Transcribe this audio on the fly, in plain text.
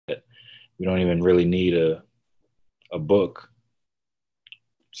we don't even really need a book.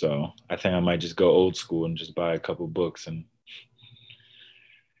 So I think I might just go old school and just buy a couple books and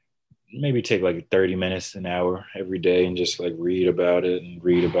maybe take like 30 minutes, an hour every day and just like read about it and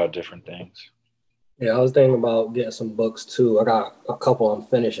read about different things. Yeah, I was thinking about getting some books too. I got a couple I'm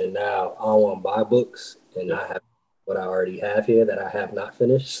finishing now. I don't want to buy books, and Yeah. I have what I already have here that I have not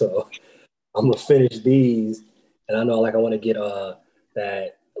finished. So I'm gonna finish these, and I know like I want to get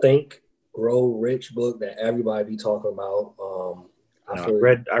that Think Grow Rich book that everybody be talking about. I No,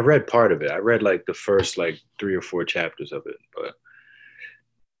 feel I read part of it. I read like the first like 3 or 4 chapters of it, but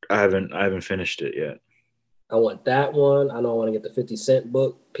I haven't finished it yet. I want that one. I know I want to get the 50 Cent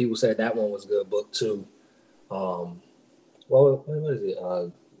book. People said that one was a good book too. Um, what is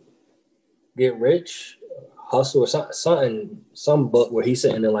it? Get Rich, Hustle, or some book where he's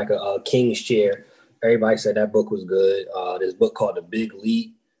sitting in like a king's chair. Everybody said that book was good. This book called The Big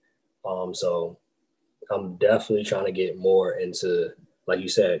Leap. So I'm definitely trying to get more into, like you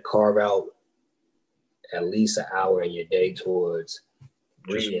said, carve out at least an hour in your day towards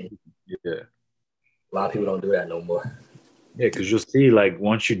Just reading. yeah. A lot of people don't do that no more. Yeah, because you'll see like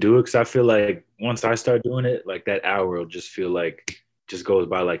once you do it, because I feel like once I start doing it, like that hour will just feel like just goes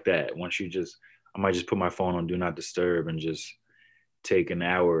by like that. Once you just, I might just put my phone on do not disturb and just take an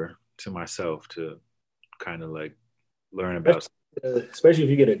hour to myself to kind of like learn about. Especially if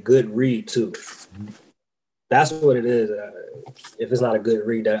you get a good read too. That's what it is. If it's not a good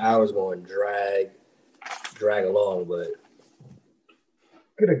read, that hour's going to drag along. But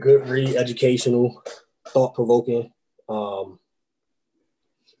get a good read, educational, thought provoking. Um,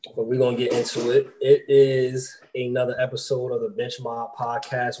 but we're gonna get into it. It is another episode of the Bench Mob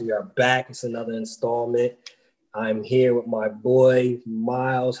Podcast. We are back. It's another installment. I'm here with my boy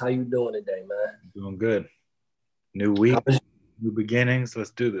Miles. How you doing today, man? Doing good. New week, Was, new beginnings.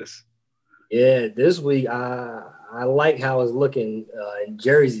 Let's do this. yeah, this week I like how it's looking in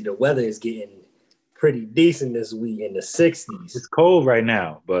Jersey. The weather is getting pretty decent this week in the 60s. It's cold right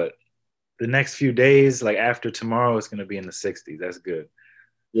now, but the next few days, like after tomorrow, it's gonna be in the 60s. That's good.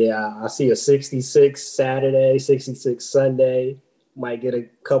 Yeah, I see a 66 Saturday, 66 Sunday. Might get a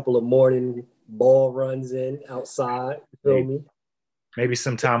couple of morning ball runs in outside. You feel Maybe, me? maybe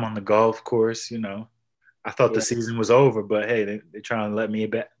sometime on the golf course. I thought the Yeah, season was over, but hey, they're trying to let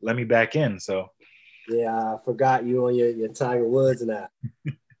me back in. So yeah. I forgot you on your Tiger Woods now,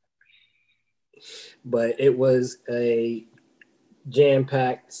 but it was a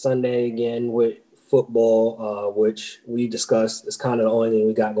jam-packed Sunday again with football, which we discussed. Is kind of the only thing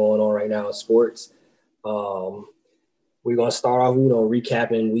we got going on right now in sports. Um, we're gonna start off,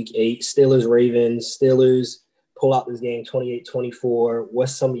 recapping week 8, Steelers, Ravens. Steelers pull out this game 28-24.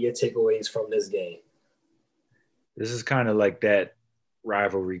 What's some of your takeaways from this game? this is kind of like that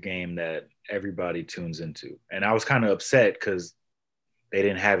rivalry game that everybody tunes into, and I was kind of upset because they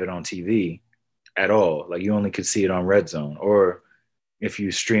didn't have it on TV at all. Like you only could see it on Red Zone or if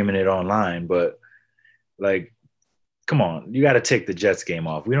you streaming it online. But like, come on, you got to take the Jets game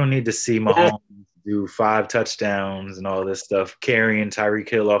off. We don't need to see Mahomes do 5 touchdowns and all this stuff, carrying Tyreek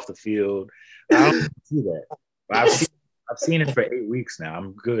Hill off the field. I don't see that. But I've seen it for 8 weeks now.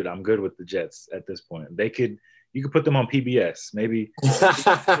 I'm good. I'm good with the Jets at this point. You could put them on PBS. Maybe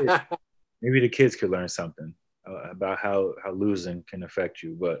the kids could learn something about how losing can affect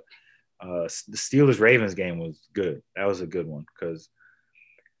you. But the Steelers Ravens game was good. That was a good one because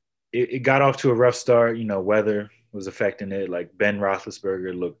it got off to a rough start. Weather was affecting it. Like Ben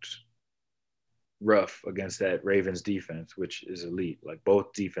Roethlisberger looked rough against that Ravens defense, which is elite. Like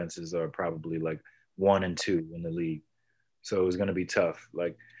both defenses are probably like 1 and 2 in the league, so it was going to be tough.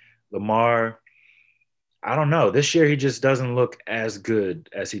 Like Lamar, I don't know. This year he just doesn't look as good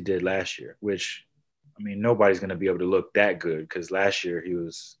as he did last year. Which, I mean, nobody's going to be able to look that good because last year he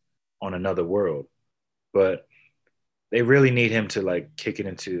was on another world. But they really need him to like kick it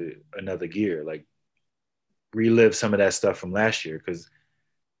into another gear, like relive some of that stuff from last year because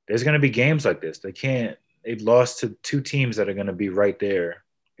there's going to be games like this. They've lost to 2 teams that are going to be right there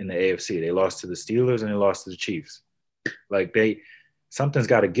in the AFC. They lost to the Steelers and they lost to the Chiefs. Like something's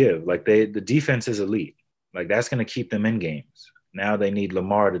got to give. Like the defense is elite. Like that's going to keep them in games. Now they need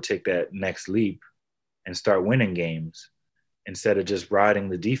Lamar to take that next leap and start winning games instead of just riding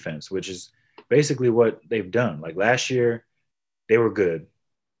the defense, which is basically what they've done. Like last year, they were good.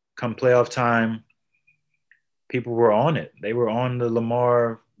 Come playoff time, people were on it. They were on the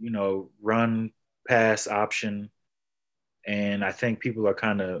Lamar, run pass option. And I think people are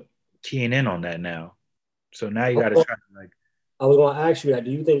kind of keying in on that now. So now you got to try to like, I was going to ask you that. Do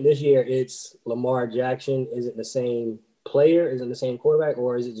you think this year it's Lamar Jackson isn't the same player, isn't the same quarterback,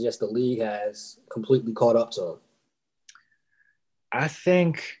 or is it just the league has completely caught up to him? I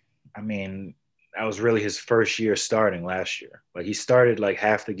think, I mean, that was really his first year starting last year. Like he started like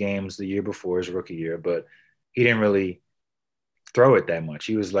half the games the year before his rookie year, but he didn't really throw it that much.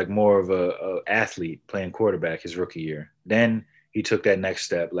 He was like more of a athlete playing quarterback his rookie year. Then he took that next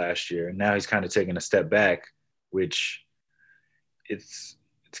step last year. Now he's kind of taking a step back, which it's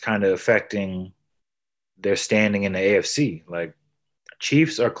kind of affecting their standing in the AFC. Like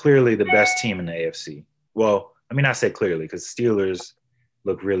Chiefs are clearly the best team in the AFC. Well, I mean, I say clearly because Steelers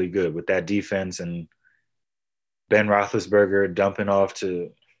look really good with that defense and Ben Roethlisberger dumping off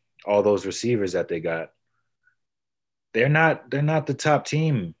to all those receivers that they got. They're not the top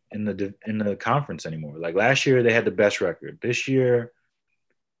team in the conference anymore. Like last year, they had the best record. This year,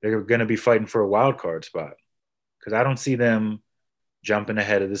 they're going to be fighting for a wild card spot because I don't see them jumping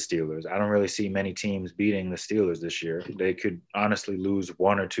ahead of the Steelers. I don't really see many teams beating the Steelers this year. They could honestly lose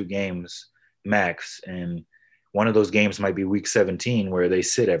one or two games max, and one of those games might be Week 17 where they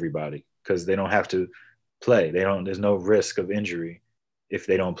sit everybody because they don't have to play. They don't. There's no risk of injury if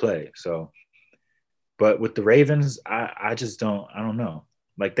they don't play. So, but with the Ravens, I just don't. I don't know.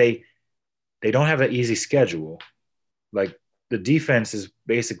 Like they don't have an easy schedule. Like the defense is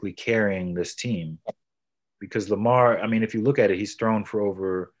basically carrying this team because Lamar, I mean, if you look at it, he's thrown for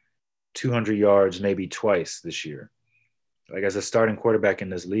over 200 yards maybe twice this year. Like as a starting quarterback in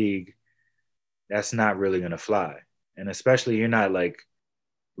this league, that's not really going to fly. And especially you're not like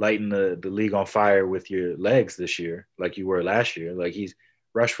lighting the league on fire with your legs this year like you were last year. Like he's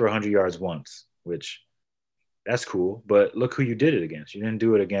rushed for 100 yards once, which that's cool. But look who you did it against. You didn't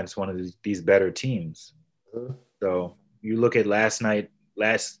do it against one of these better teams. Mhm. So you look at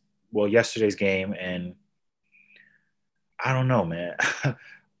yesterday's game, and I don't know, man.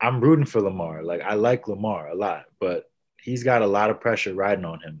 I'm rooting for Lamar. Like I like Lamar a lot, but he's got a lot of pressure riding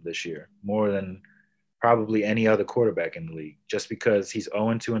on him this year, more than probably any other quarterback in the league, just because he's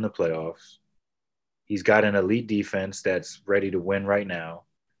 0-2 in the playoffs. He's got an elite defense that's ready to win right now.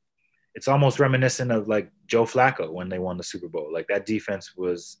 It's almost reminiscent of like Joe Flacco when they won the Super Bowl. Like that defense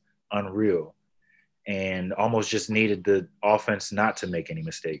was unreal and almost just needed the offense not to make any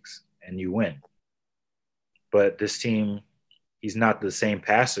mistakes and you win. But this team, he's not the same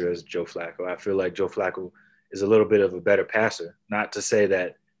passer as Joe Flacco. I feel like Joe Flacco is a little bit of a better passer. Not to say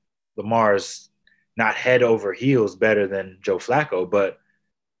that Lamar's not head over heels better than Joe Flacco, but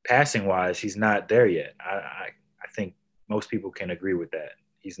passing wise, he's not there yet. I think most people can agree with that.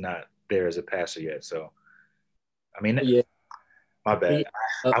 He's not there as a passer yet. So, I mean, Yeah. my bad.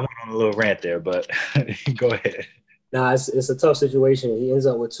 I went on a little rant there, but go ahead. Nah, it's a tough situation. He ends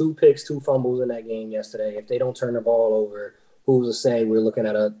up with 2 picks, 2 fumbles in that game yesterday. If they don't turn the ball over, who's to say we're looking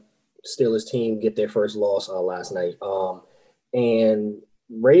at a Steelers team get their first loss last night? And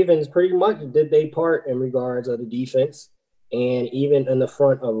Ravens pretty much did their part in regards of the defense, and even in the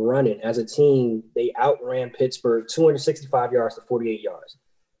front of running as a team, they outran Pittsburgh 265 yards to 48 yards.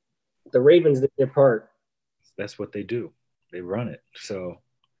 The Ravens did their part. That's what they do. They run it. So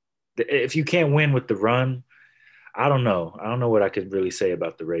if you can't win with the run, I don't know. I don't know what I could really say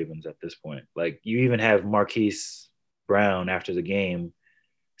about the Ravens at this point. Like you even have Marquise Brown after the game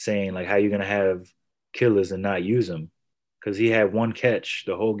saying like how you gonna have killers and not use them because he had one catch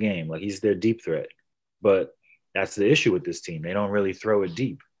the whole game. Like he's their deep threat. But that's the issue with this team. They don't really throw it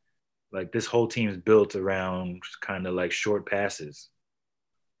deep. Like this whole team is built around kind of like short passes.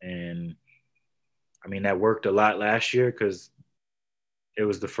 And I mean that worked a lot last year because it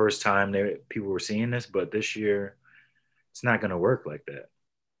was the first time people were seeing this, but this year it's not going to work like that.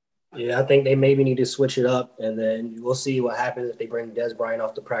 Yeah, I think they maybe need to switch it up, and then we'll see what happens if they bring Des Bryant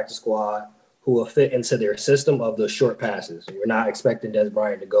off the practice squad, who will fit into their system of the short passes. We're not expecting Des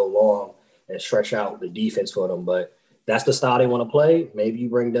Bryant to go long and stretch out the defense for them, but that's the style they want to play. Maybe you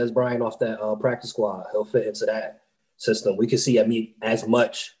bring Des Bryant off that practice squad; he'll fit into that system. We could see as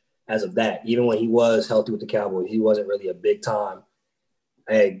much as of that. Even when he was healthy with the Cowboys, he wasn't really a big time.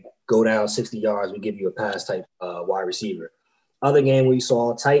 Hey, go down 60 yards, we give you a pass type wide receiver. Other game we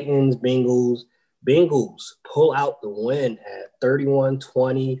saw Titans, Bengals. Bengals pull out the win at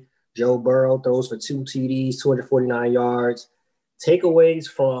 31-20. Joe Burrow throws for 2 TDs, 249 yards. Takeaways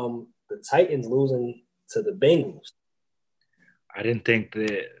from the Titans losing to the Bengals. I didn't think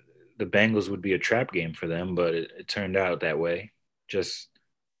that the Bengals would be a trap game for them, but it turned out that way. Just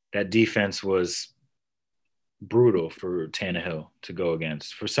that defense was brutal for Tannehill to go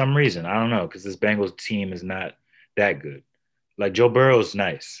against for some reason. I don't know because this Bengals team is not that good. Like Joe Burrow's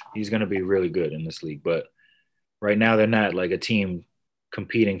nice. He's going to be really good in this league, but right now they're not like a team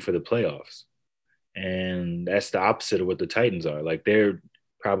competing for the playoffs. And that's the opposite of what the Titans are. Like they're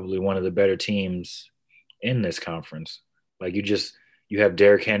probably one of the better teams in this conference. Like you have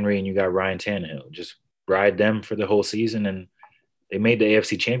Derrick Henry and you got Ryan Tannehill. Just ride them for the whole season, and they made the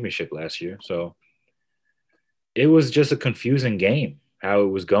AFC Championship last year. So it was just a confusing game how it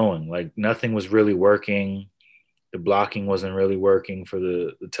was going. Like nothing was really working. The blocking wasn't really working for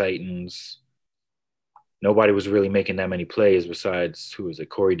the Titans. Nobody was really making that many plays besides who was it?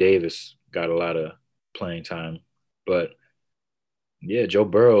 Corey Davis got a lot of playing time. But yeah, Joe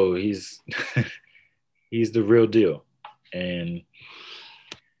Burrow, he's he's the real deal. And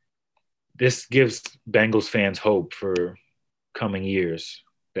this gives Bengals fans hope for coming years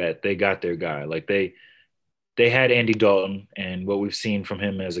that they got their guy. Like they had Andy Dalton, and what we've seen from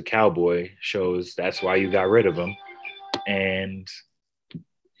him as a Cowboy shows that's why you got rid of him. And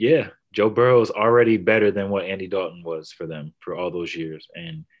yeah, Joe Burrow is already better than what Andy Dalton was for them for all those years.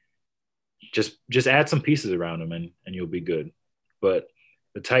 And just add some pieces around him and you'll be good. But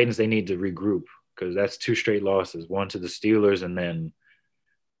the Titans, they need to regroup because that's two straight losses, one to the Steelers, and then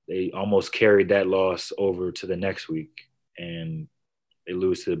they almost carried that loss over to the next week, and they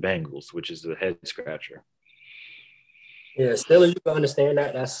lose to the Bengals, which is a head scratcher. Yeah, Steelers, you can understand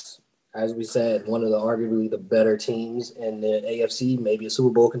that. That's, as we said, one of the arguably the better teams in the AFC, maybe a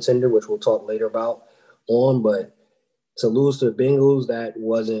Super Bowl contender, which we'll talk later about on. But to lose to the Bengals, that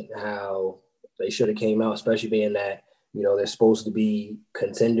wasn't how they should have came out, especially being that, they're supposed to be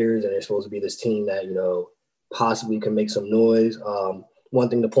contenders and they're supposed to be this team that, possibly can make some noise. One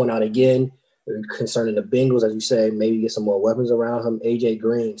thing to point out again, concerning the Bengals, as you say, maybe get some more weapons around him. AJ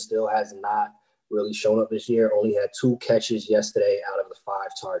Green still has not really shown up this year. Only had 2 catches yesterday out of the 5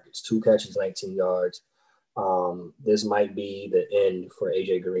 targets. 2 catches, 19 yards. This might be the end for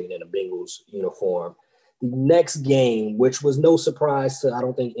AJ Green in a Bengals uniform. The next game, which was no surprise to I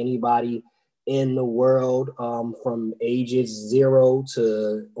don't think anybody in the world, from ages 0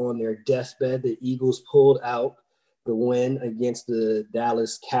 to on their deathbed, the Eagles pulled out the win against the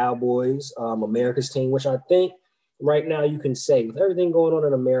Dallas Cowboys, America's team, which I think right now you can say with everything going on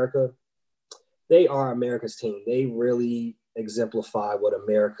in America, they are America's team. They really exemplify what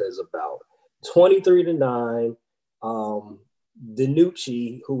America is about. 23-9.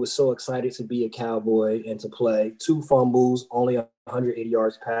 DiNucci, who was so excited to be a Cowboy and to play, 2 fumbles, only 180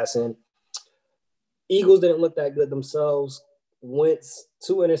 yards passing. Eagles didn't look that good themselves. Wentz,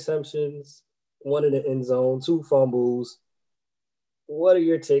 2 interceptions, 1 in the end zone, 2 fumbles. What are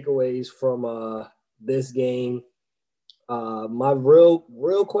your takeaways from this game? My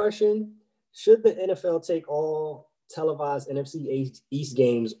real question, should the NFL take all televised NFC East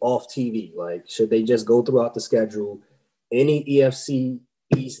games off TV? Like, should they just go throughout the schedule? Any EFC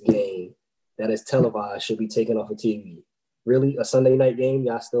East game that is televised should be taken off of TV. Really? A Sunday night game?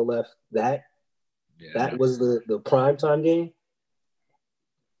 Y'all still left that? Yeah, that was the primetime game?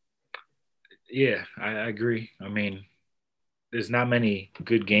 Yeah, I agree. I mean, there's not many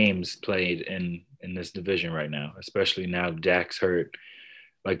good games played in this division right now, especially now Dak's hurt.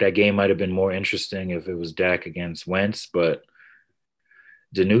 Like that game might have been more interesting if it was Dak against Wentz, but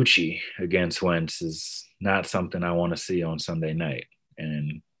DiNucci against Wentz is not something I want to see on Sunday night.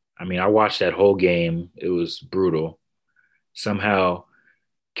 And I mean, I watched that whole game. It was brutal. Somehow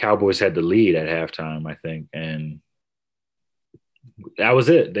Cowboys had the lead at halftime, I think, and that was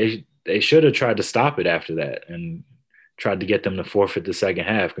it. They should have tried to stop it after that and tried to get them to forfeit the second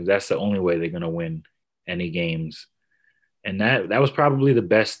half because that's the only way they're going to win any games. And that was probably the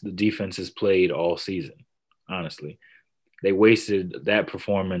best the defense has played all season, honestly. They wasted that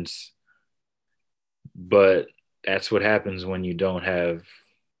performance, but that's what happens when you don't have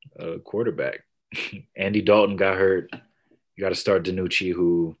a quarterback. Andy Dalton got hurt. You got to start DiNucci,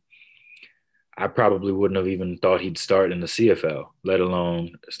 who I probably wouldn't have even thought he'd start in the CFL, let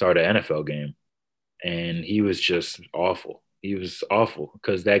alone start an NFL game. And he was just awful. He was awful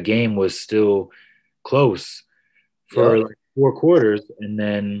because that game was still close for like 4 quarters. And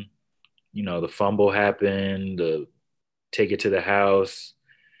then, the fumble happened, the take it to the house.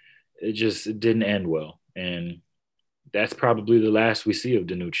 It didn't end well. And that's probably the last we see of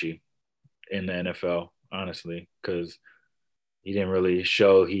DiNucci in the NFL, honestly, because he didn't really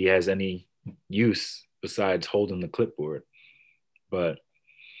show he has any use besides holding the clipboard. But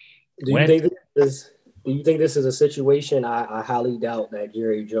do you think this is a situation? I highly doubt that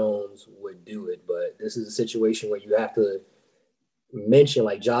Jerry Jones would do it, but this is a situation where you have to mention,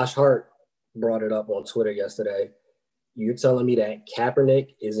 like Josh Hart brought it up on Twitter yesterday. You're telling me that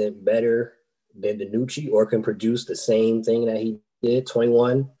Kaepernick isn't better than DiNucci or can produce the same thing that he did,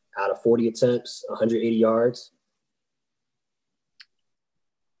 21 out of 40 attempts, 180 yards?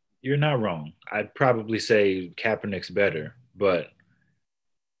 You're not wrong. I'd probably say Kaepernick's better, but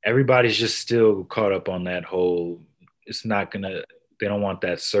everybody's just still caught up on that whole. It's not gonna. They don't want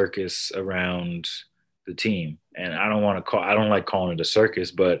that circus around the team, and I don't want to call. I don't like calling it a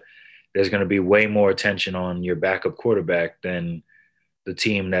circus, but there's gonna be way more attention on your backup quarterback than the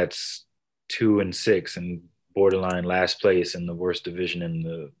team that's 2-6 and borderline last place in the worst division in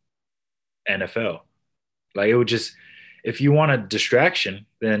the NFL. Like it would just, if you want a distraction,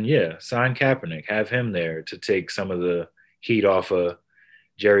 then yeah, sign Kaepernick, have him there to take some of the heat off of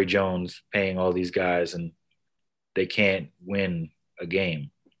Jerry Jones paying all these guys and they can't win a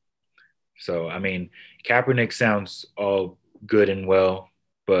game. So I mean, Kaepernick sounds all good and well,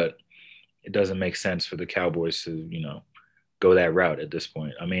 but it doesn't make sense for the Cowboys to, go that route at this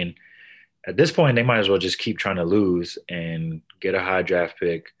point. I mean, at this point, they might as well just keep trying to lose and get a high draft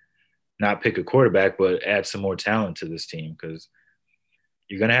pick, not pick a quarterback, but add some more talent to this team because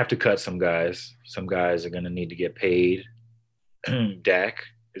you're going to have to cut some guys. Some guys are going to need to get paid. Dak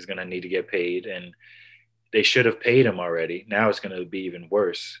is going to need to get paid, and they should have paid him already. Now it's going to be even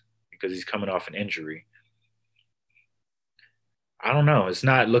worse because he's coming off an injury. I don't know. It's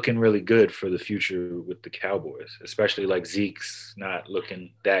not looking really good for the future with the Cowboys, especially like Zeke's not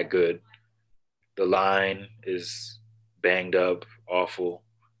looking that good. The line is banged up, awful.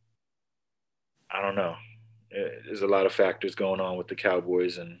 I don't know. There's a lot of factors going on with the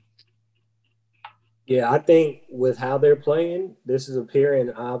Cowboys, and Yeah, I think with how they're playing, this is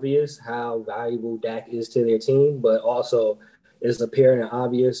appearing obvious how valuable Dak is to their team, but also it's appearing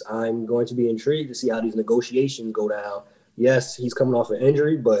obvious. I'm going to be intrigued to see how these negotiations go down. Yes, he's coming off an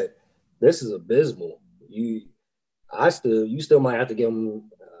injury, but this is abysmal. You still might have to give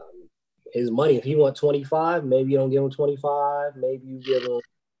him his money. If he wants 25, maybe you don't give him 25. Maybe you give him.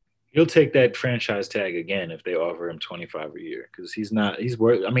 he'll take that franchise tag again if they offer him 25 a year because he's not. He's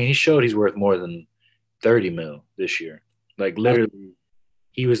worth. I mean, he showed he's worth more than 30 mil this year. Like literally,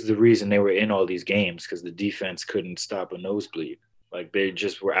 he was the reason they were in all these games because the defense couldn't stop a nosebleed. Like they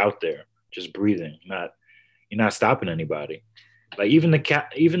just were out there, just breathing. Not you're not stopping anybody. Like even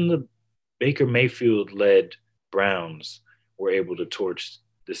the Baker Mayfield led Browns were able to torch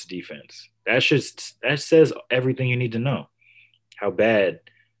this defense. That says everything you need to know. How bad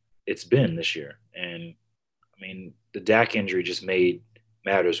it's been this year. And I mean, the Dak injury just made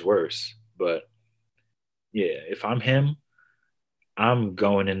matters worse. But yeah, if I'm him, I'm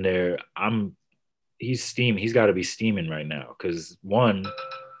going in there. He's steam. He's got to be steaming right now because one,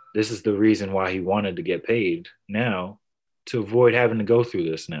 this is the reason why he wanted to get paid now to avoid having to go through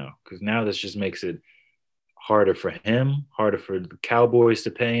this now because now this just makes it harder for him, harder for the Cowboys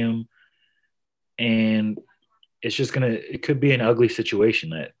to pay him, and it could be an ugly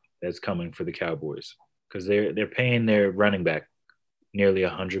situation that's coming for the Cowboys because they're paying their running back nearly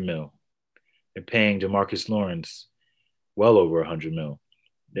 100 mil. They're paying Demarcus Lawrence well over 100 mil.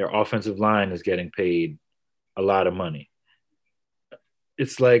 Their offensive line is getting paid a lot of money.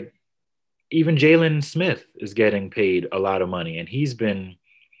 It's like even Jalen Smith is getting paid a lot of money, and he's been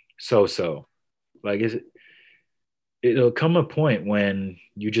so. Like it'll come a point when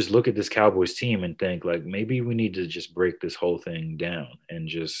you just look at this Cowboys team and think like maybe we need to just break this whole thing down and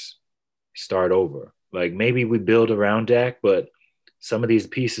just start over. Like maybe we build around Dak, but some of these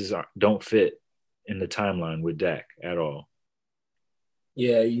pieces don't fit in the timeline with Dak at all.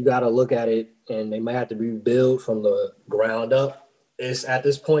 Yeah, you got to look at it, and they might have to rebuild from the ground up. It's at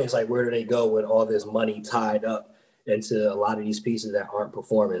this point, it's like where do they go with all this money tied up into a lot of these pieces that aren't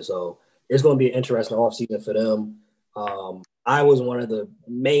performing? So it's going to be an interesting offseason for them. I was one of the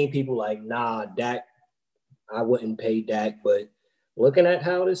main people like, nah, Dak, I wouldn't pay Dak, but looking at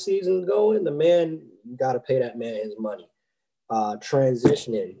how this season's going, the man, you got to pay that man his money.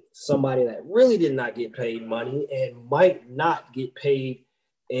 Transitioning somebody that really did not get paid money and might not get paid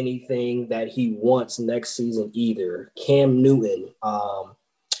anything that he wants next season either. Cam Newton.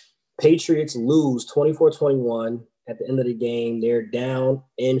 Patriots lose 24-21 at the end of the game. They're down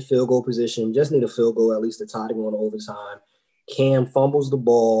in field goal position. Just need a field goal, at least to tie to go into overtime. Cam fumbles the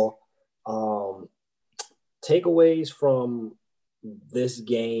ball. Takeaways from this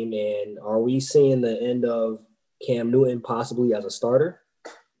game, and are we seeing the end of Cam Newton possibly as a starter?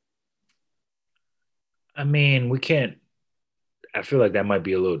 I mean, we can't. I feel like that might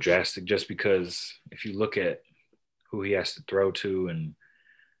be a little drastic just because if you look at who he has to throw to and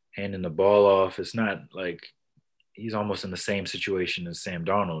handing the ball off, it's not like he's almost in the same situation as Sam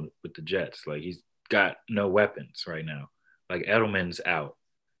Darnold with the Jets. Like he's got no weapons right now. Like Edelman's out,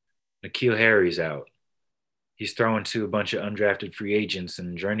 N'Keal Harry's out. He's throwing to a bunch of undrafted free agents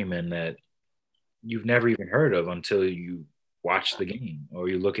and journeymen that you've never even heard of until you watch the game, or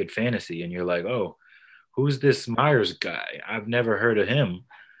you look at fantasy and you're like, oh, who's this Myers guy? I've never heard of him.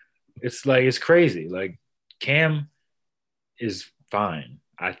 It's like it's crazy. Like Cam is fine,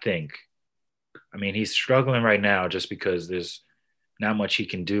 I think. I mean, he's struggling right now just because there's not much he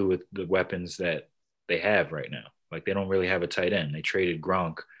can do with the weapons that they have right now. Like they don't really have a tight end. They traded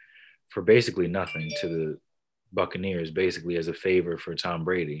Gronk for basically nothing to the Buccaneers, basically as a favor for Tom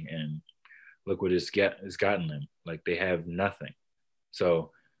Brady, and look what it's gotten them. Like they have nothing.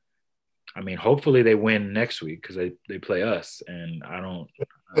 So, I mean, hopefully they win next week because they play us, and I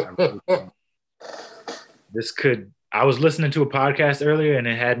don't. This could. I was listening to a podcast earlier, and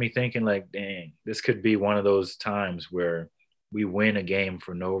it had me thinking, like, dang, this could be one of those times where we win a game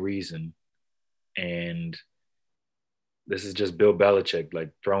for no reason, and this is just Bill Belichick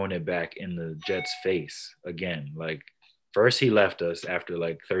like throwing it back in the Jets' face again. Like, first he left us after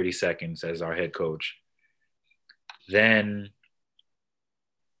like 30 seconds as our head coach. Then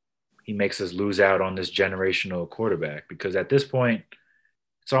he makes us lose out on this generational quarterback because at this point,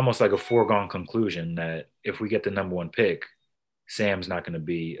 it's almost like a foregone conclusion that if we get the number one pick, Sam's not going to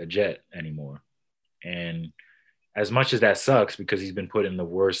be a Jet anymore. And as much as that sucks because he's been put in the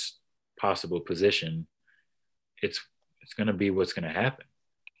worst possible position, it's going to be what's going to happen.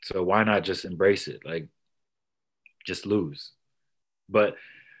 So why not just embrace it? Like, just lose. But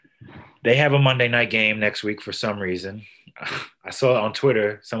they have a Monday night game next week for some reason. I saw on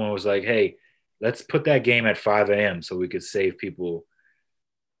Twitter, someone was like, hey, let's put that game at 5 a.m. so we could save people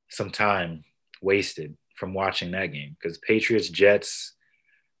some time wasted from watching that game because Patriots Jets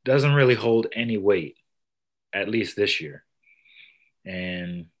doesn't really hold any weight, at least this year.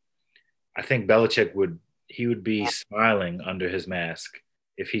 And I think Belichick would be smiling under his mask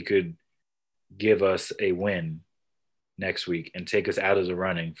if he could give us a win next week and take us out of the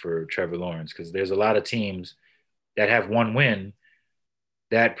running for Trevor Lawrence because there's a lot of teams that have one win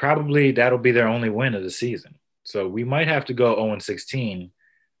that probably that'll be their only win of the season. So we might have to go 0-16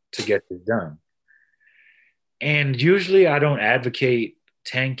 to get this done. And usually I don't advocate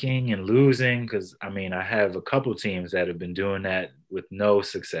tanking and losing because I mean I have a couple teams that have been doing that with no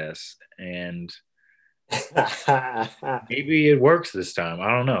success and maybe it works this time. I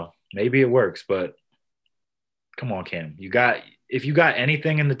don't know. Maybe it works, but come on, Cam. If you got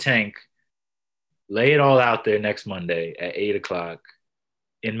anything in the tank, lay it all out there next Monday at 8 o'clock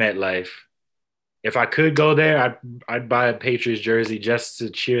in MetLife. If I could go there, I'd buy a Patriots jersey just to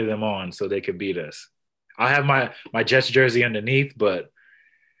cheer them on so they could beat us. I'll have my Jets jersey underneath, but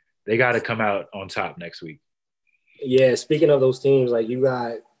they got to come out on top next week. Yeah, speaking of those teams, like you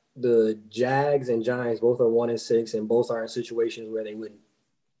got the Jags and Giants, both are 1-6, and both are in situations where they would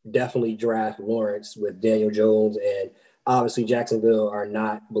definitely draft Lawrence with Daniel Jones, and obviously Jacksonville are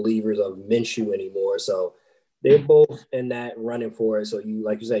not believers of Minshew anymore, so they're both in that running for it. So you,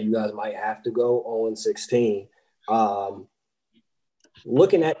 like you said, you guys might have to go 0-16.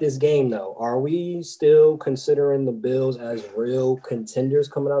 Looking at this game, though, are we still considering the Bills as real contenders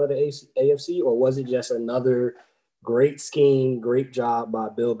coming out of the AFC, or was it just another great scheme, great job by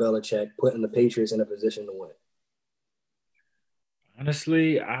Bill Belichick putting the Patriots in a position to win?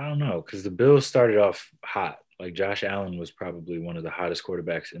 Honestly, I don't know because the Bills started off hot. Like Josh Allen was probably one of the hottest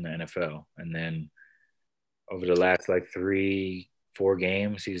quarterbacks in the NFL, and then over the last like 3-4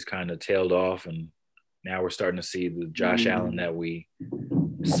 games, he's kind of tailed off, and now we're starting to see the Josh Allen that we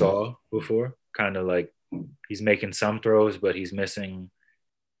saw before. Kind of like he's making some throws, but he's missing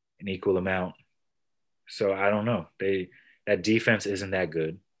an equal amount. So I don't know. That defense isn't that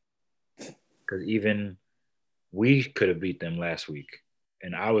good because even we could have beat them last week,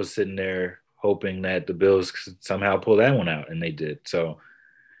 and I was sitting there hoping that the Bills could somehow pull that one out, and they did. So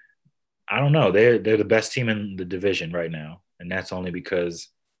I don't know. They're the best team in the division right now, and that's only because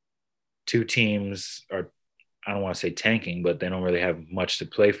two teams are, I don't want to say tanking, but they don't really have much to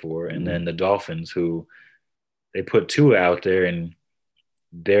play for. And then the Dolphins, who they put Tua out there, and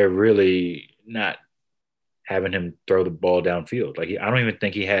they're really not having him throw the ball downfield. Like I don't even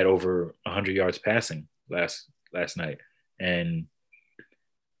think he had over 100 yards passing last night, and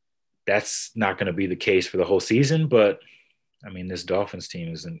that's not going to be the case for the whole season. But I mean, this Dolphins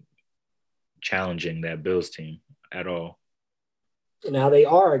team isn't challenging that Bills team at all. Now they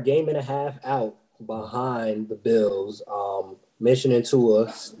are a game and a half out behind the Bills. Mentioning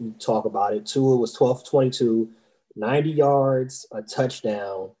Tua, talk about it. Tua was 12-22, 90 yards, a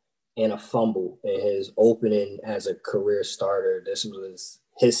touchdown, and a fumble in his opening as a career starter. This was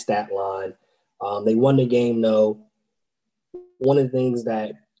his stat line. They won the game, though. One of the things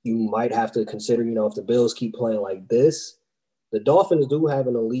that you might have to consider, if the Bills keep playing like this, the Dolphins do have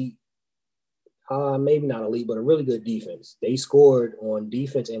an elite maybe not elite, but a really good defense. They scored on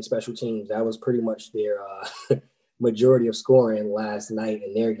defense and special teams. That was pretty much their majority of scoring last night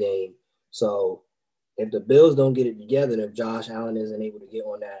in their game. So if the Bills don't get it together, and if Josh Allen isn't able to get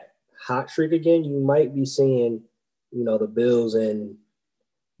on that hot streak again, you might be seeing, the Bills and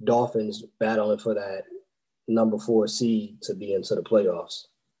Dolphins battling for that number 4 seed to be into the playoffs.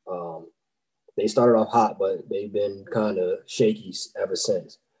 They started off hot, but they've been kind of shaky ever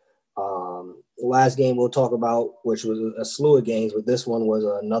since. Last game we'll talk about, which was a slew of games, but this one was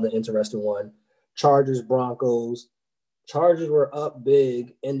another interesting one. Chargers, Broncos. Chargers were up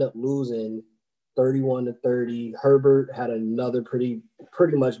big, end up losing 31-30. Herbert had another pretty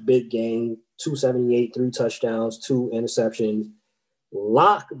much big game, 278, 3 touchdowns, 2 interceptions.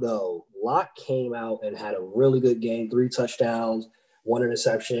 Lock came out and had a really good game, 3 touchdowns, 1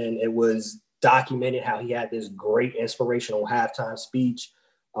 interception. It was documented how he had this great inspirational halftime speech.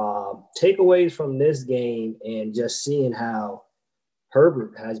 Takeaways from this game and just seeing how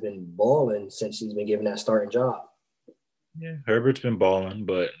Herbert has been balling since he's been given that starting job. Yeah, Herbert's been balling,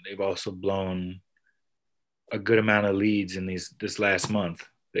 but they've also blown a good amount of leads in this last month.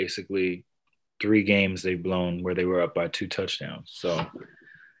 Basically, 3 games they've blown where they were up by 2 touchdowns. So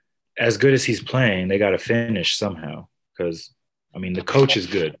as good as he's playing, they got to finish somehow because, the coach is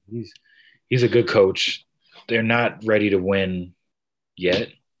good. He's a good coach. They're not ready to win yet,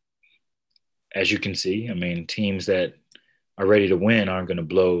 as you can see. Teams that are ready to win aren't going to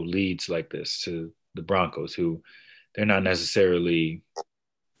blow leads like this to the Broncos, who they're not necessarily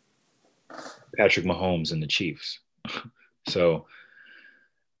Patrick Mahomes and the Chiefs. So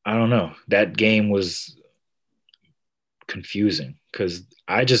I don't know. That game was confusing because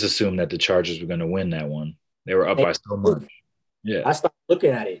I just assumed that the Chargers were going to win that one. They were up by so much. Yeah. I started looking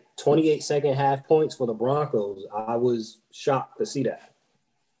at it. 28 second half points for the Broncos. I was shocked to see that.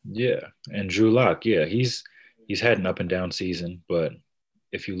 Yeah. And Drew Lock, yeah, he's had an up and down season, but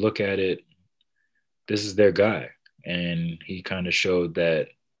if you look at it, this is their guy. And he kind of showed that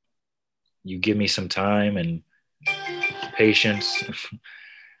you give me some time and patience,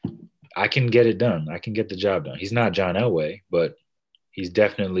 I can get it done. I can get the job done. He's not John Elway, but he's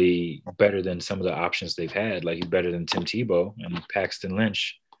definitely better than some of the options they've had. Like he's better than Tim Tebow and Paxton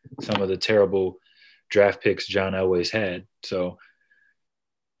Lynch, some of the terrible draft picks John Elway's had. So,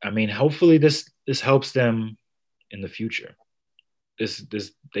 hopefully this helps them in the future. This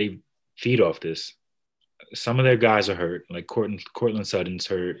they feed off this. Some of their guys are hurt, like Cortland Sutton's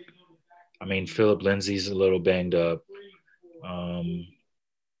hurt. Philip Lindsay's a little banged up.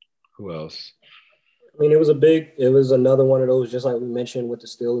 Who else? It was another one of those, just like we mentioned with the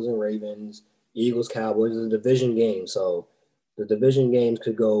Steelers and Ravens, Eagles, Cowboys, it's a division game. So the division games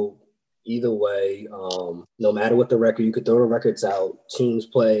could go either way. No matter what the record, you could throw the records out. Teams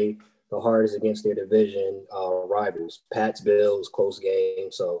play the hardest against their division rivals. Pats, Bills, close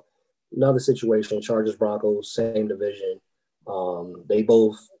game. So another situation, Chargers, Broncos, same division. They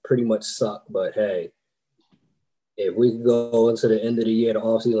both pretty much suck, but hey, if we could go into the end of the year, the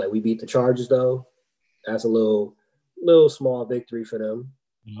offseason, like we beat the Chargers, though, that's a little small victory for them.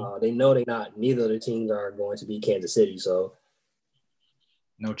 Mm-hmm. They know neither of the teams are going to beat Kansas City, so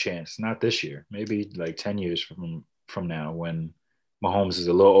no chance. Not this year. Maybe like 10 years from now when Mahomes is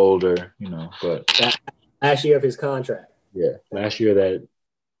a little older, but last year of his contract. Yeah, last year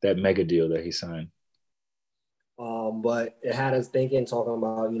that mega deal that he signed. But it had us thinking, talking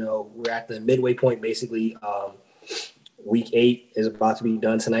about, we're at the midway point, basically. Week 8 is about to be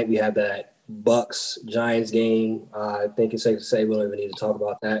done tonight. We have that Bucks-Giants game. I think it's safe to say we don't even need to talk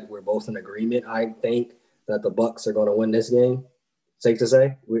about that. We're both in agreement. I think that the Bucks are going to win this game. Safe to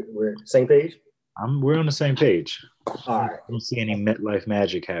say? We're same page? We're on the same page. All right. I don't see any MetLife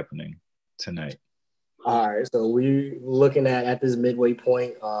magic happening tonight. All right, so we're looking at this midway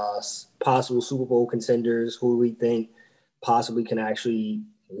point, possible Super Bowl contenders, who we think possibly can actually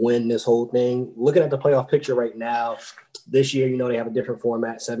win this whole thing. Looking at the playoff picture right now, this year, they have a different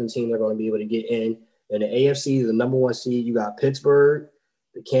format. 7 teams are going to be able to get in. In the AFC, the number 1 seed, you got Pittsburgh,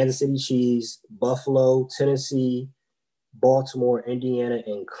 the Kansas City Chiefs, Buffalo, Tennessee, Baltimore, Indiana,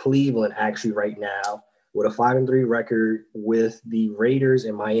 and Cleveland actually right now, with a 5-3 record, with the Raiders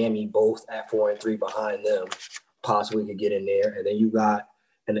and Miami both at 4-3 behind them, possibly could get in there. And then you got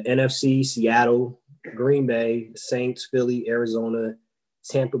in the NFC, Seattle, Green Bay, Saints, Philly, Arizona,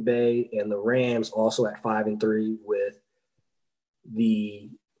 Tampa Bay, and the Rams also at 5-3, with the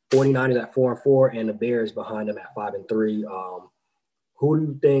 49ers at 4-4 and the Bears behind them at 5-3. Who do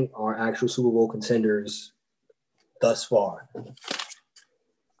you think are actual Super Bowl contenders thus far?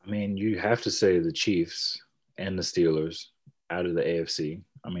 You have to say the Chiefs and the Steelers out of the AFC.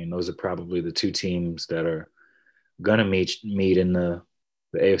 I mean, those are probably the two teams that are gonna meet in the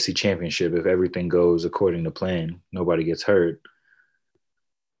AFC Championship if everything goes according to plan. Nobody gets hurt.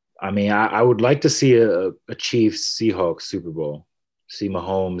 I mean, I would like to see a Chiefs Seahawks Super Bowl. See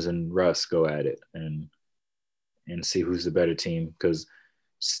Mahomes and Russ go at it and see who's the better team because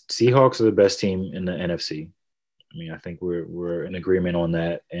Seahawks are the best team in the NFC. I mean, I think we're in agreement on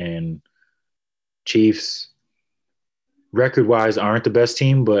that. And Chiefs, record wise, aren't the best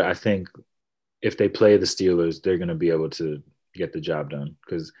team, but I think if they play the Steelers, they're going to be able to get the job done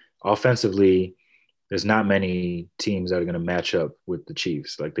because offensively, there's not many teams that are going to match up with the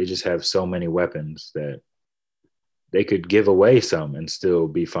Chiefs. Like they just have so many weapons that they could give away some and still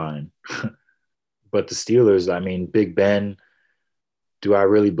be fine. But the Steelers, I mean, Big Ben, do I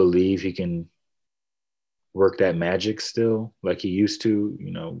really believe he can work that magic still like he used to,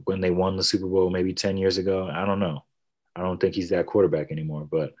 when they won the Super Bowl maybe 10 years ago? I don't know. I don't think he's that quarterback anymore,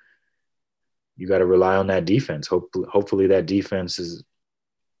 but you got to rely on that defense. Hopefully that defense is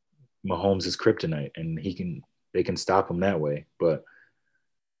Mahomes' kryptonite and they can stop him that way. But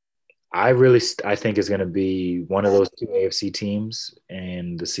I think it's going to be one of those two AFC teams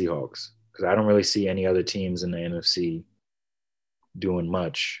and the Seahawks because I don't really see any other teams in the NFC doing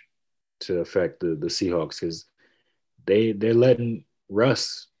much to affect the Seahawks because they're letting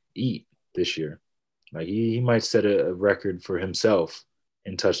Russ eat this year. Like he might set a record for himself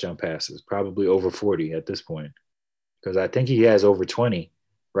in touchdown passes, probably over 40 at this point because I think he has over 20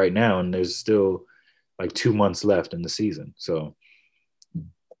 right now, and there's still like 2 months left in the season. So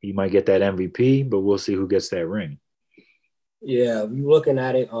he might get that MVP, but we'll see who gets that ring. Yeah, you looking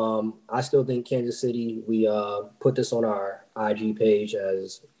at it. I still think Kansas City. We put this on our IG page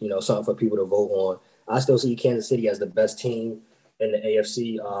as something for people to vote on. I still see Kansas City as the best team in the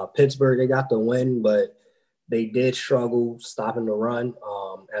AFC. Pittsburgh, they got the win, but they did struggle stopping the run.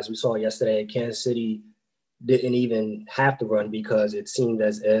 As we saw yesterday, Kansas City didn't even have to run because it seemed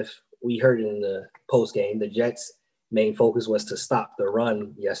as if we heard in the post game the Jets' main focus was to stop the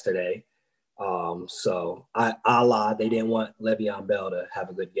run yesterday. So they didn't want Le'Veon Bell to have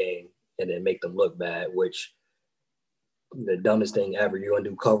a good game and then make them look bad, which the dumbest thing ever. You're going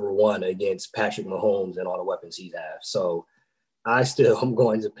to do cover one against Patrick Mahomes and all the weapons he has. So I still am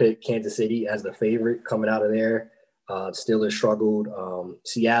going to pick Kansas City as the favorite coming out of there. Steelers struggled.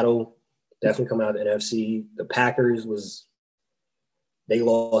 Seattle definitely coming out of the NFC. The Packers they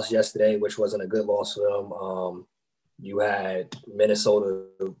lost yesterday, which wasn't a good loss for them. You had Minnesota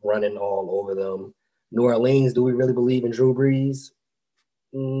running all over them. New Orleans, do we really believe in Drew Brees?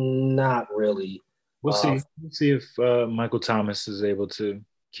 Not really. We'll see. We'll see if Michael Thomas is able to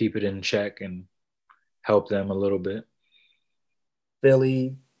keep it in check and help them a little bit.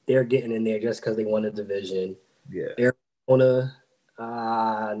 Philly, they're getting in there just because they won the division. Yeah. Arizona,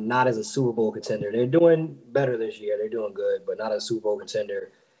 not as a Super Bowl contender. They're doing better this year. They're doing good, but not a Super Bowl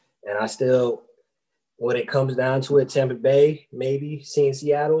contender. And I still, when it comes down to it, Tampa Bay, maybe seeing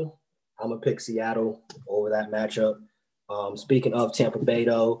Seattle, I'm going to pick Seattle over that matchup. Speaking of Tampa Bay,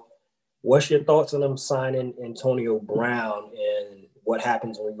 though, what's your thoughts on them signing Antonio Brown and what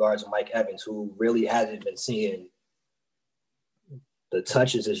happens in regards to Mike Evans, who really hasn't been seeing the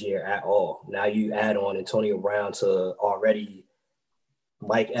touches this year at all? Now you add on Antonio Brown to already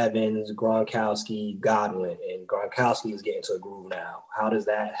Mike Evans, Gronkowski, Godwin, and Gronkowski is getting to a groove now. How does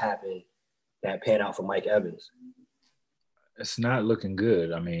that happen, that pan out for Mike Evans? It's not looking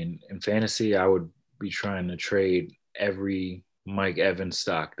good. I mean, in fantasy, I would be trying to trade every Mike Evans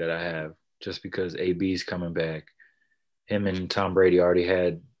stock that I have just because AB's coming back. Him and Tom Brady already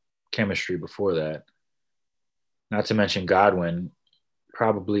had chemistry before that. Not to mention Godwin,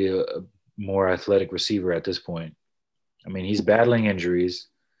 probably a more athletic receiver at this point. I mean, he's battling injuries.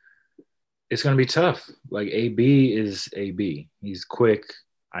 It's going to be tough. Like AB is AB. He's quick.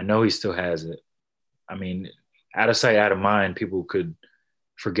 I know he still has it. I mean, out of sight, out of mind, people could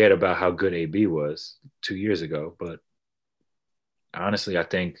forget about how good AB was 2 years ago. But honestly, I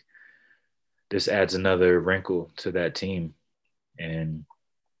think this adds another wrinkle to that team. And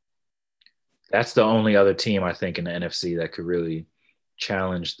that's the only other team I think in the NFC that could really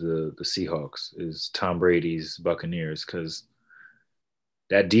challenge the Seahawks is Tom Brady's Buccaneers because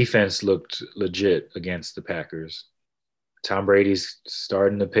that defense looked legit against the Packers. Tom Brady's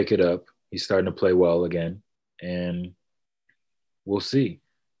starting to pick it up. He's starting to play well again, and we'll see.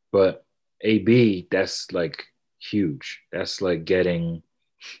 But AB, that's like huge. That's like putting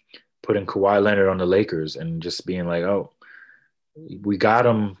Kawhi Leonard on the Lakers and just being like, oh, we got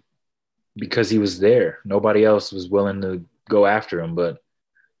him because he was there. Nobody else was willing to go after him, but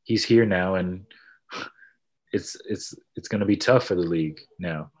he's here now, and it's going to be tough for the league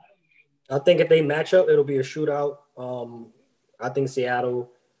now. I think if they match up, it'll be a shootout. I think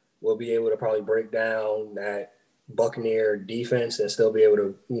Seattle will be able to probably break down that Buccaneer defense and still be able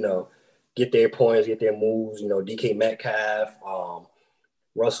to, get their points, get their moves. DK Metcalf,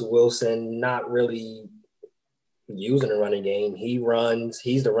 Russell Wilson, not really using the running game.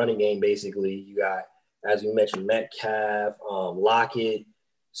 He's the running game basically. You got, as you mentioned, Metcalf, Lockett.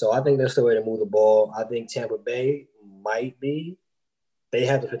 So I think there's still a way to move the ball. I think Tampa Bay might be. They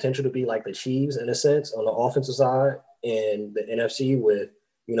have the potential to be like the Chiefs in a sense on the offensive side, and the NFC with,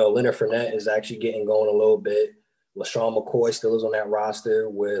 Leonard Fournette is actually getting going a little bit. LaShawn McCoy still is on that roster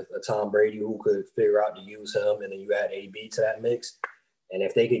with a Tom Brady who could figure out to use him, and then you add AB to that mix. And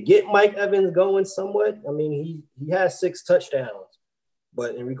if they could get Mike Evans going somewhat, I mean, he has 6 touchdowns,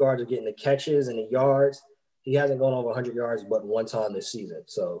 but in regards to getting the catches and the yards, he hasn't gone over 100 yards but one time this season.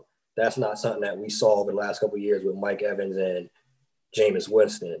 So that's not something that we saw over the last couple of years with Mike Evans and Jameis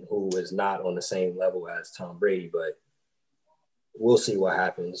Winston, who is not on the same level as Tom Brady, but we'll see what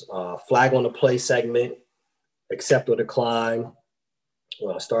happens. Flag on the play segment, accept or decline.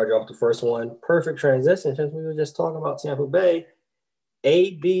 I'll start you off the first one. Perfect transition since we were just talking about Tampa Bay.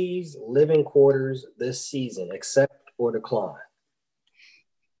 AB's living quarters this season, accept or decline?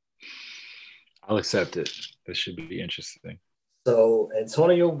 I'll accept it. This should be interesting. So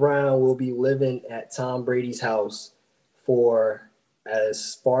Antonio Brown will be living at Tom Brady's house for,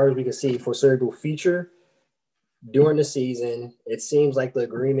 as far as we can see, foreseeable future during the season. It seems like the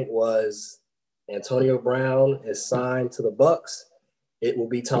agreement was Antonio Brown is signed to the Bucs. It will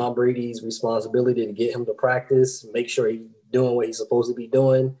be Tom Brady's responsibility to get him to practice, make sure he's doing what he's supposed to be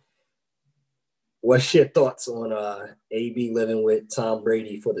doing. What's your thoughts on AB living with Tom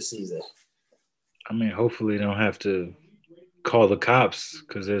Brady for the season? I mean, hopefully they don't have to call the cops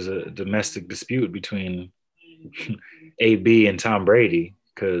because there's a domestic dispute between AB and Tom Brady.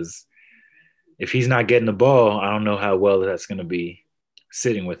 Because if he's not getting the ball, I don't know how well that's going to be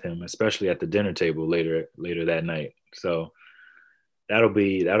sitting with him, especially at the dinner table later that night. So that'll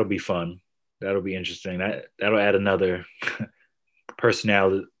be fun. That'll be interesting. That'll add another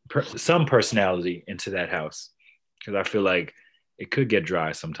some personality into that house, because I feel like it could get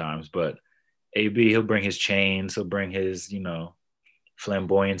dry sometimes. But AB, he'll bring his chains, he'll bring his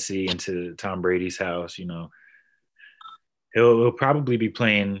flamboyancy into Tom Brady's house. He'll probably be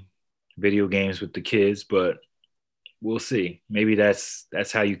playing video games with the kids, but we'll see. Maybe that's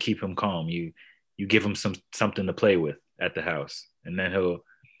how you keep him calm. You give him something to play with at the house, and then he'll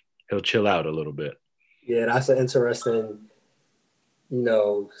chill out a little bit. Yeah, that's an interesting,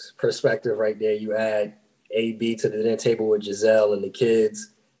 perspective right there. You add AB to the dinner table with Giselle and the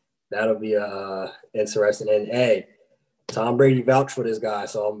kids. That'll be interesting. And hey, Tom Brady vouched for this guy,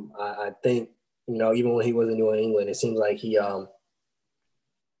 so I think even when he was in New England, it seems like he was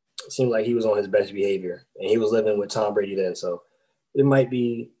on his best behavior, and he was living with Tom Brady then. So it might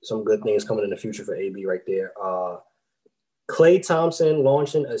be some good things coming in the future for AB right there. Klay Thompson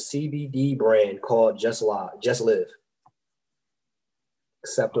launching a CBD brand called Just Live.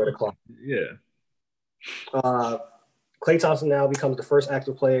 Accept or decline? Yeah. Klay Thompson now becomes the first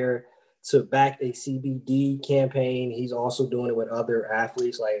active player to back a CBD campaign. He's also doing it with other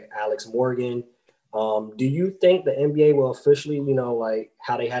athletes like Alex Morgan. Do you think the NBA will officially, like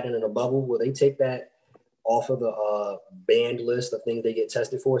how they had it in a bubble, will they take that off of the banned list of things they get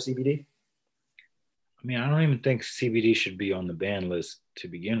tested for, CBD? I mean, I don't even think CBD should be on the ban list to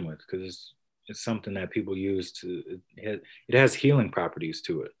begin with, because it's something that people use it has healing properties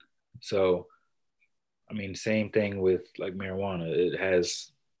to it. So, I mean, same thing with like marijuana. It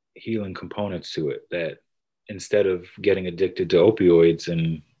has healing components to it that instead of getting addicted to opioids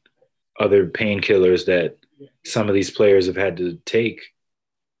and other painkillers that some of these players have had to take,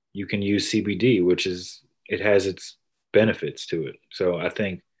 you can use CBD, it has its benefits to it. So I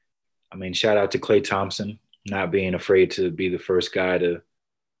mean, shout out to Klay Thompson, not being afraid to be the first guy to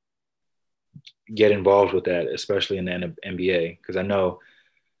get involved with that, especially in the NBA. Because I know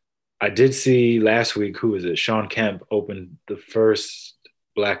I did see last week, who is it? Sean Kemp opened the first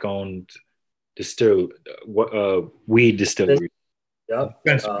Black-owned weed distillery. Yep.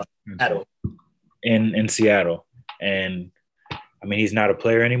 In Seattle. And I mean, he's not a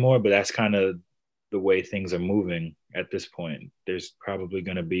player anymore, but that's kind of the way things are moving at this point. There's probably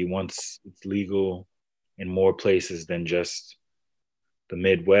going to be, once it's legal in more places than just the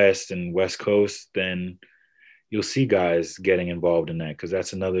Midwest and West Coast, then you'll see guys getting involved in that, because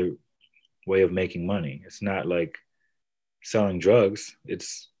that's another way of making money. It's not like selling drugs.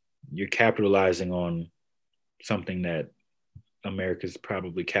 You're capitalizing on something that America's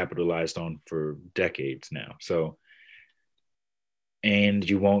probably capitalized on for decades now. So, and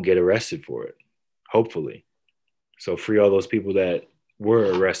you won't get arrested for it, hopefully. So free all those people that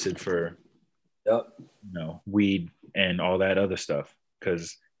were arrested for, Yep. weed and all that other stuff.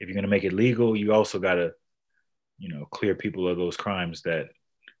 Because if you're gonna make it legal, you also gotta, clear people of those crimes that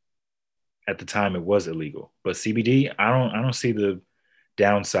at the time it was illegal. But CBD, I don't see the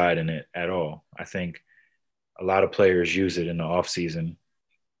downside in it at all. I think a lot of players use it in the off season.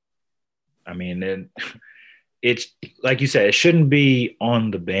 I mean, it's like you said, it shouldn't be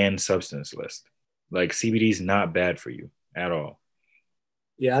on the banned substance list. Like CBD is not bad for you at all.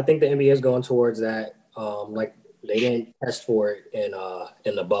 Yeah, I think the NBA is going towards that. Like they didn't test for it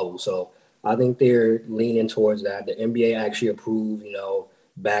in the bubble, so I think they're leaning towards that. The NBA actually approved,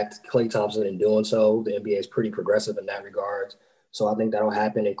 backed Klay Thompson in doing so. The NBA is pretty progressive in that regard. So I think that'll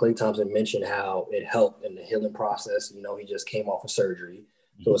happen. And Klay Thompson mentioned how it helped in the healing process. He just came off of surgery.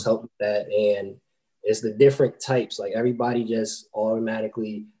 So it's helped with that. And it's the different types. Like everybody just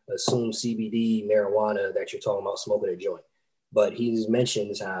automatically assumes CBD, marijuana, that you're talking about smoking a joint. But he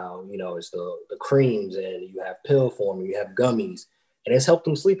mentions how, it's the creams and you have pill form and you have gummies. And it's helped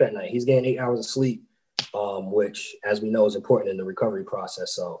him sleep at night. He's getting 8 hours of sleep, which, as we know, is important in the recovery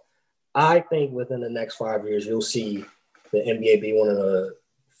process. So I think within the next 5 years, you'll see the NBA be one of the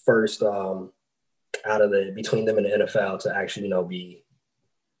first out of between them and the NFL to actually, be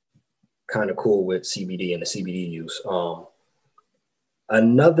kind of cool with CBD and the CBD use.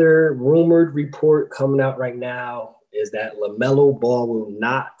 Another rumored report coming out right now is that LaMelo Ball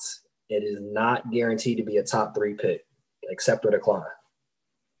it is not guaranteed to be a top 3 pick, accept or decline.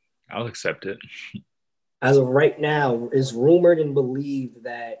 I'll accept it. As of right now, it's rumored and believed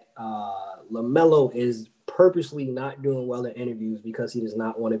that LaMelo is purposely not doing well in interviews because he does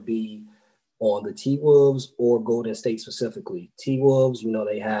not want to be on the T-Wolves or Golden State specifically. T-Wolves,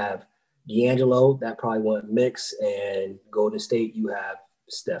 they have D'Angelo, that probably won't mix, and Golden State, you have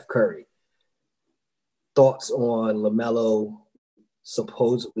Steph Curry. Thoughts on LaMelo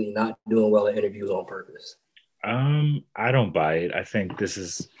supposedly not doing well in interviews on purpose? I don't buy it. I think this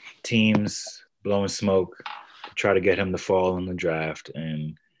is teams blowing smoke to try to get him to fall in the draft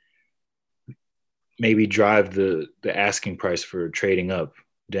and maybe drive the asking price for trading up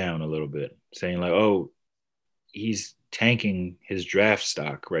down a little bit, saying like, oh, he's tanking his draft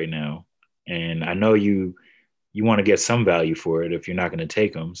stock right now. And I know you want to get some value for it if you're not going to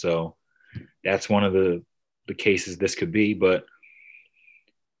take him. So that's one of the cases this could be. But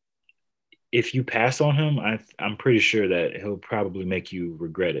if you pass on him, I'm pretty sure that he'll probably make you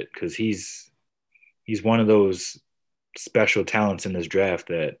regret it because he's one of those special talents in this draft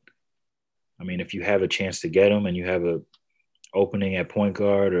that, I mean, if you have a chance to get him and you have a opening at point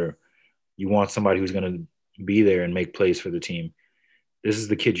guard or you want somebody who's going to be there and make plays for the team, this is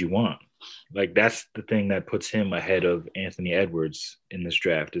the kid you want. Like that's the thing that puts him ahead of Anthony Edwards in this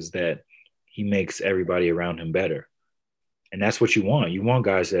draft is that he makes everybody around him better. And that's what you want. You want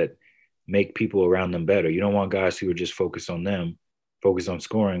guys that make people around them better. You don't want guys who are just focused on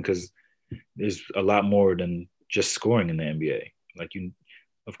scoring, because there's a lot more than just scoring in the NBA. Like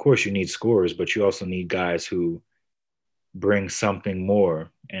of course you need scorers, but you also need guys who bring something more.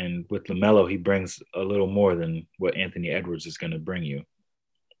 And with LaMelo, he brings a little more than what Anthony Edwards is going to bring you.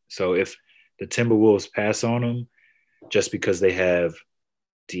 So if the Timberwolves pass on him just because they have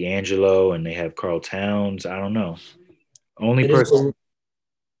D'Angelo and they have Karl Towns, I don't know. Only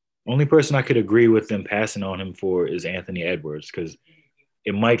person I could agree with them passing on him for is Anthony Edwards, because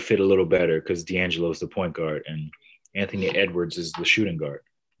it might fit a little better because D'Angelo is the point guard and Anthony Edwards is the shooting guard.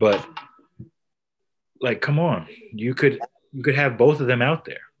 But like, come on, you could have both of them out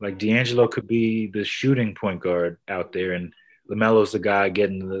there. Like D'Angelo could be the shooting point guard out there, and LaMelo's the guy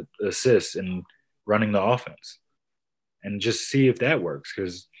getting the assists and running the offense, and just see if that works.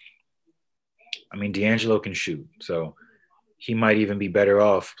 Because I mean, D'Angelo can shoot, so he might even be better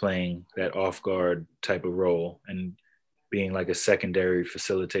off playing that off guard type of role and being like a secondary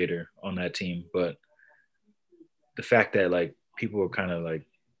facilitator on that team. But the fact that like people are kind of like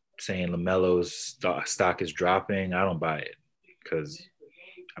saying LaMelo's stock is dropping, I don't buy it, because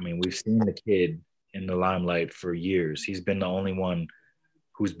I mean, we've seen the kid in the limelight for years. He's been the only one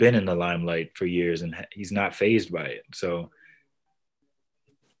who's been in the limelight for years, and he's not fazed by it. So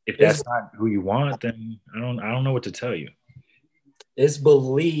if that's not who you want, then I don't know what to tell you. It's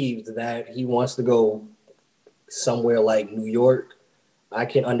believed that he wants to go somewhere like New York. I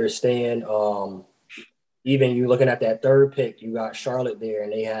can understand. Even you looking at that third pick, you got Charlotte there,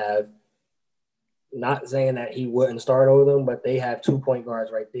 and they have, not saying that he wouldn't start over them, but they have 2 point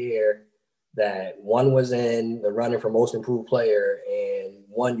guards right there that one was in the running for most improved player, and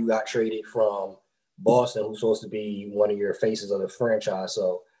one you got traded from Boston, who's supposed to be one of your faces of the franchise.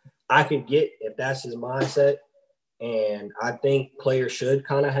 So I could get if that's his mindset. And I think players should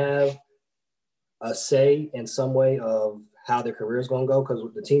kind of have a say in some way of how their career is going to go. Because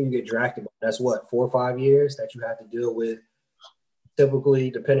the team you get drafted, that's what, 4 or 5 years that you have to deal with.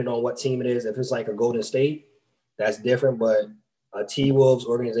 Typically, depending on what team it is, if it's like a Golden State, that's different. But a T Wolves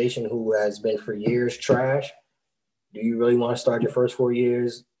organization who has been for years trash, do you really want to start your first 4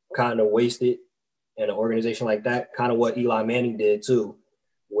 years kind of wasted in an organization like that? Kind of what Eli Manning did too,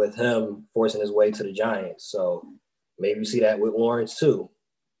 with him forcing his way to the Giants. So maybe you see that with Lawrence too.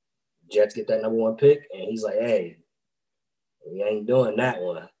 Jets get that number 1 pick, and he's like, hey, we ain't doing that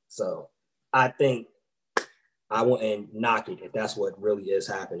one. So I think I wouldn't knock it if that's what really is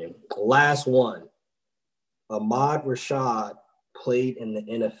happening. Last one, Ahmad Rashad played in the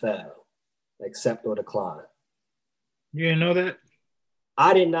NFL, accept or decline. You didn't know that?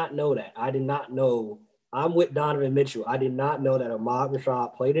 I did not know that. I did not know. I'm with Donovan Mitchell. I did not know that Ahmad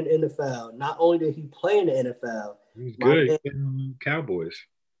Rashad played in the NFL. Not only did he play in the NFL, He was good. Cowboys.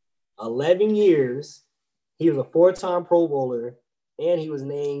 11 years. He was a 4-time Pro Bowler, and he was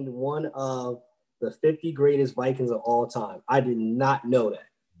named one of the 50 greatest Vikings of all time. I did not know that.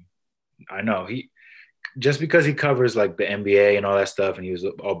 I know. Just because he covers like the NBA and all that stuff, and he was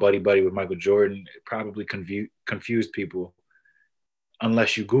all buddy with Michael Jordan, it probably confused people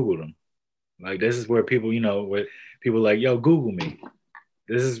unless you Googled him. Like, this is where people, where people are like, yo, Google me.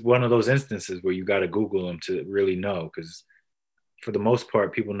 This is one of those instances where you got to Google him to really know, because for the most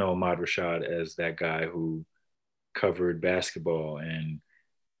part, people know Ahmad Rashad as that guy who covered basketball and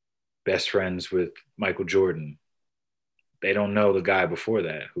best friends with Michael Jordan. They don't know the guy before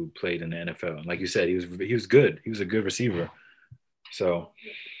that who played in the NFL. And like you said, he was good. He was a good receiver. So,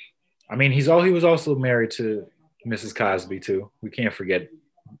 I mean, he was also married to Mrs. Cosby too. We can't forget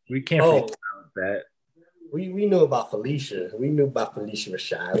that. We knew about Felicia. We knew about Felicia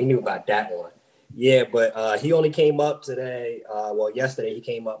Rashad. We knew about that one. Yeah, but he only came up today. Yesterday he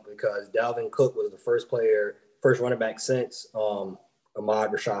came up because Dalvin Cook was the first running back since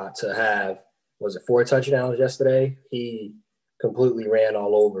Ahmad Rashad to have, was it 4 touchdowns yesterday? He completely ran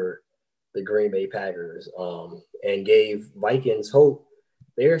all over the Green Bay Packers and gave Vikings hope.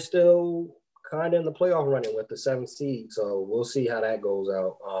 They're still kind of in the playoff running with the 7th seed, so we'll see how that goes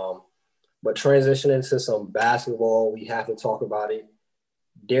out. But transitioning to some basketball, we have to talk about it.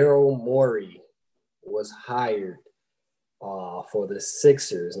 Daryl Morey was hired for the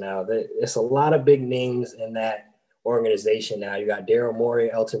Sixers. Now, it's a lot of big names in that organization now. You got Daryl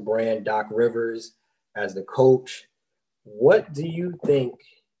Morey, Elton Brand, Doc Rivers as the coach. What do you think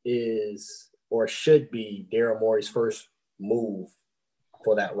is or should be Daryl Morey's first move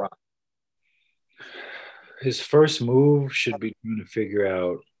for that rock? His first move should be trying to figure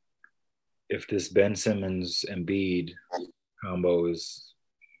out if this Ben Simmons and Embiid combo is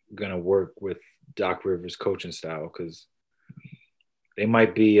going to work with Doc Rivers' coaching style, because they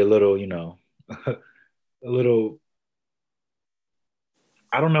might be a little, a little,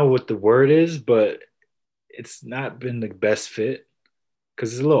 I don't know what the word is, but it's not been the best fit,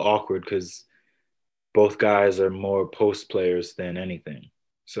 because it's a little awkward because both guys are more post players than anything.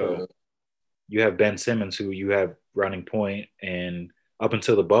 So you have Ben Simmons, who you have running point, and up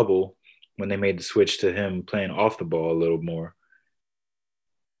until the bubble, when they made the switch to him playing off the ball a little more,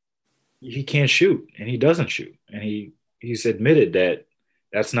 he can't shoot, and he doesn't shoot. And he's admitted that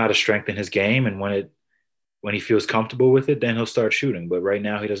that's not a strength in his game. And when he feels comfortable with it, then he'll start shooting. But right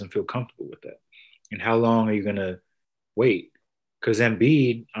now he doesn't feel comfortable with that. And how long are you going to wait? Because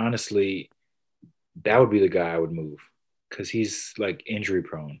Embiid, honestly, that would be the guy I would move, because he's like injury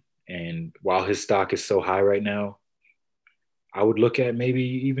prone. And while his stock is so high right now, I would look at maybe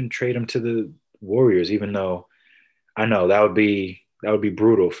even trade him to the Warriors, even though I know that would be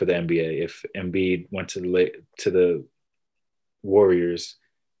brutal for the NBA if Embiid went to the Warriors.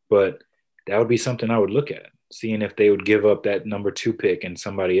 But that would be something I would look at, seeing if they would give up that number 2 pick and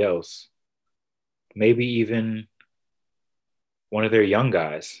somebody else, maybe even one of their young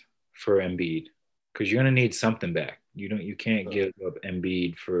guys for Embiid, because you're going to need something back. You can't give up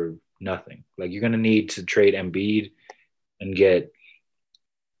Embiid for nothing. Like, you're going to need to trade Embiid and get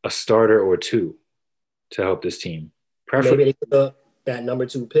a starter or 2 to help this team. Maybe they pick up that number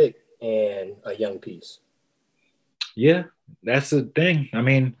 2 pick and a young piece. Yeah, that's the thing. I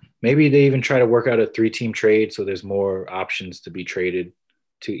mean, maybe they even try to work out a 3-team trade so there's more options to be traded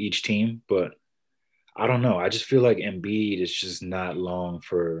to each team. But I don't know. I just feel like Embiid is just not long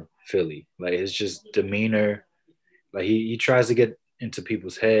for Philly. Like, his just demeanor. Like, he tries to get into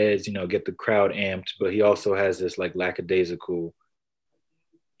people's heads, get the crowd amped, but he also has this like lackadaisical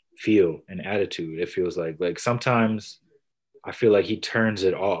feel and attitude. It feels like sometimes I feel like he turns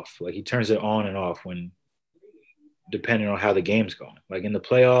it off. Like he turns it on and off when depending on how the game's going. Like in the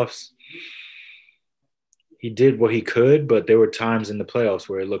playoffs, he did what he could, but there were times in the playoffs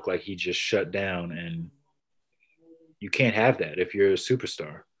where it looked like he just shut down, and you can't have that if you're a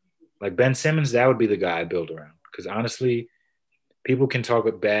superstar. Like Ben Simmons, that would be the guy I build around. Because honestly, people can talk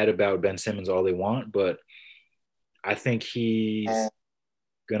bad about Ben Simmons all they want, but I think he's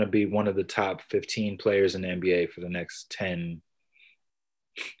going to be one of the top 15 players in the NBA for the next 10,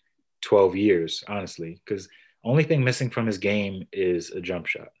 12 years, honestly. Because only thing missing from his game is a jump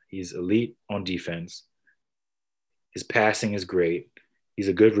shot. He's elite on defense. His passing is great. He's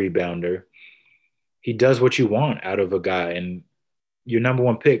a good rebounder. He does what you want out of a guy. And your number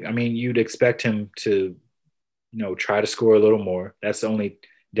one pick, I mean, you'd expect him to, try to score a little more. That's the only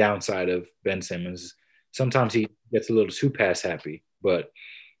downside of Ben Simmons. Sometimes he gets a little too pass happy, but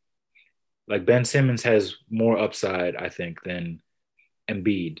like Ben Simmons has more upside, I think, than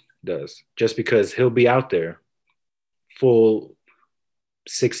Embiid does, just because he'll be out there full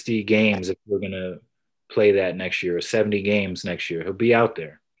 60 games if we're going to play that next year, or 70 games next year. He'll be out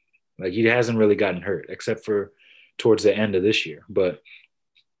there. Like he hasn't really gotten hurt except for towards the end of this year. But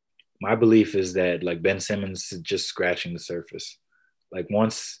my belief is that like Ben Simmons is just scratching the surface. Like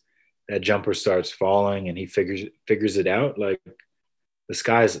once that jumper starts falling and he figures it out, like the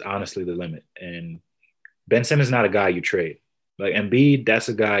sky is honestly the limit. And Ben Simmons is not a guy you trade. Like Embiid, that's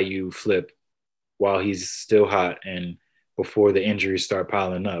a guy you flip while he's still hot and before the injuries start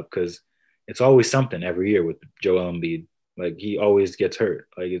piling up, because it's always something every year with Joel Embiid. Like he always gets hurt.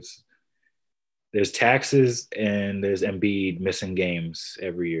 Like there's taxes and there's Embiid missing games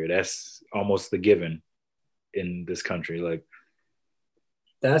every year. That's almost the given in this country. Like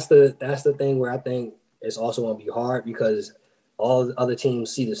that's the thing where I think it's also going to be hard because all the other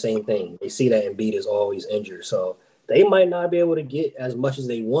teams see the same thing. They see that Embiid is always injured, so they might not be able to get as much as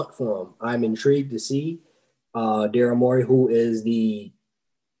they want for him. I'm intrigued to see Daryl Morey, who is the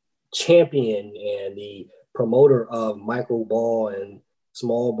champion and the promoter of micro ball and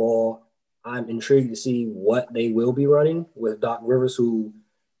small ball. I'm intrigued to see what they will be running with Doc Rivers, who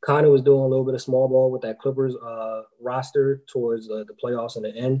kind of was doing a little bit of small ball with that Clippers roster towards the playoffs in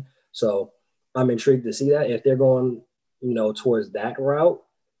the end. So I'm intrigued to see that. If they're going, towards that route,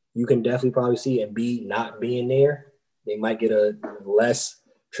 you can definitely probably see Embiid not being there. They might get a less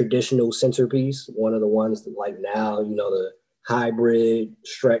traditional centerpiece, one of the ones that like now, the hybrid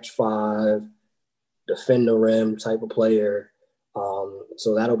stretch five, defend the rim type of player.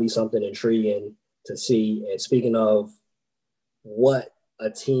 So that'll be something intriguing to see. And speaking of what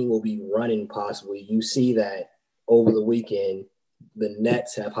a team will be running possibly, you see that over the weekend, the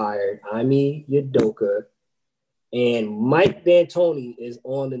Nets have hired Ime Udoka, and Mike D'Antoni is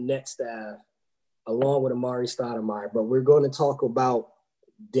on the Nets staff along with Amari Stoudemire. But we're going to talk about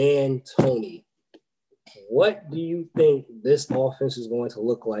D'Antoni. What do you think this offense is going to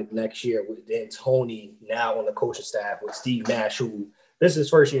look like next year with D'Antoni now on the coaching staff with Steve Nash, who this is his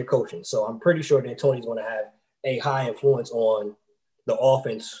first year coaching? So I'm pretty sure D'Antoni's going to have a high influence on the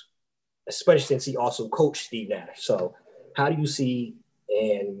offense, especially since he also coached Steve Nash. So how do you see,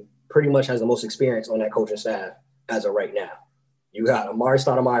 and pretty much has the most experience on that coaching staff as of right now? You got Amari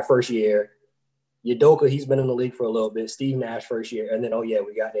Stoudemire first year, Udoka, he's been in the league for a little bit, Steve Nash first year, and then,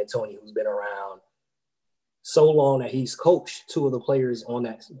 we got D'Antoni, who's been around so long that he's coached three of the players on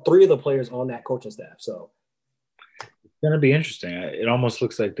that coaching staff. So it's going to be interesting. It almost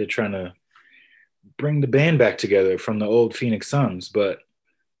looks like they're trying to bring the band back together from the old Phoenix Suns. But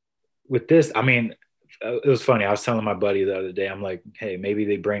with this, I mean, it was funny. I was telling my buddy the other day, I'm like, hey, maybe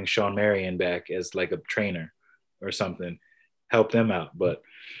they bring Sean Marion back as like a trainer or something, help them out. But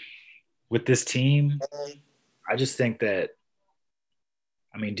with this team, I just think that,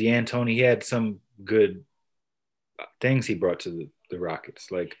 I mean, D'Antoni, he had some good things he brought to the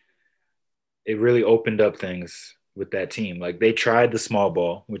Rockets. Like it really opened up things with that team. Like they tried the small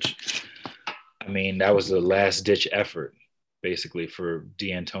ball, which, I mean, that was the last ditch effort basically for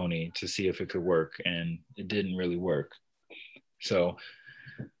D'Antoni to see if it could work, and it didn't really work. So,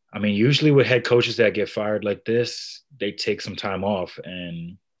 I mean, usually with head coaches that get fired like this, they take some time off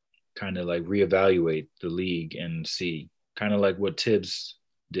and kind of like reevaluate the league and see, kind of like what Tibbs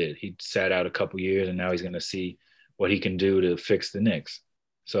did. He sat out a couple years and now he's going to see what he can do to fix the Knicks.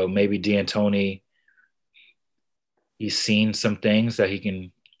 So maybe D'Antoni, he's seen some things that he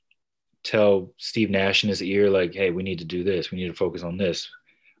can tell Steve Nash in his ear, like, hey, we need to do this. We need to focus on this.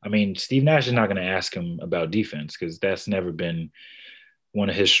 I mean, Steve Nash is not going to ask him about defense because that's never been one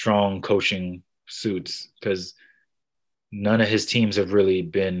of his strong coaching suits because none of his teams have really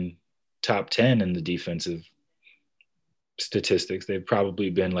been top 10 in the defensive statistics. They've probably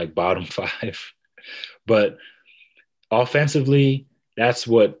been like bottom 5. But offensively, that's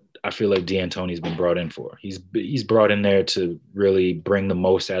what I feel like D'Antoni's been brought in for. He's brought in there to really bring the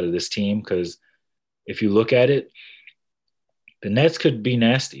most out of this team because if you look at it, the Nets could be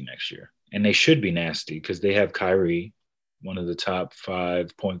nasty next year, and they should be nasty because they have Kyrie, one of the top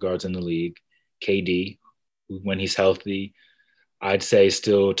 5 point guards in the league, KD, when he's healthy, I'd say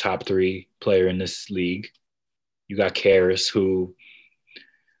still top 3 player in this league. You got Karras, who,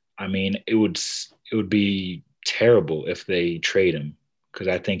 I mean, it would be terrible if they trade him because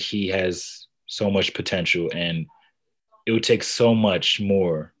I think he has so much potential and it would take so much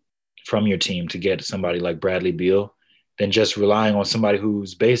more from your team to get somebody like Bradley Beal than just relying on somebody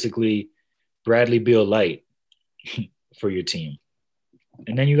who's basically Bradley Beal light for your team.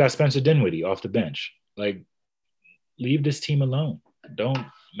 And then you got Spencer Dinwiddie off the bench. Like, leave this team alone. Don't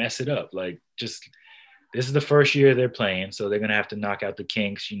mess it up. Like, just this is the first year they're playing, so they're gonna have to knock out the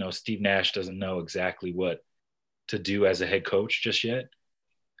kinks. You know, Steve Nash doesn't know exactly what to do as a head coach just yet.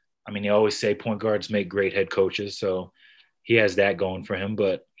 I mean, they always say point guards make great head coaches, so he has that going for him.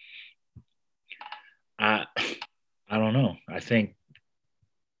 But I don't know. I think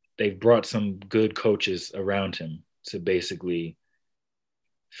they've brought some good coaches around him to basically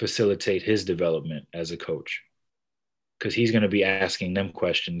facilitate his development as a coach. Because he's going to be asking them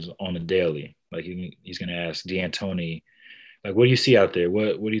questions on a daily. Like he's going to ask D'Antoni, like, what do you see out there?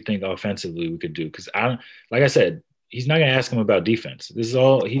 What do you think offensively we could do? Because like I said, he's not going to ask him about defense. This is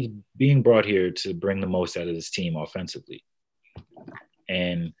all he's being brought here to bring the most out of this team offensively.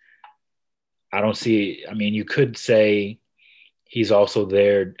 And I don't see. I mean, you could say he's also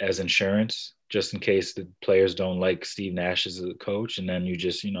there as insurance, just in case the players don't like Steve Nash as a coach, and then you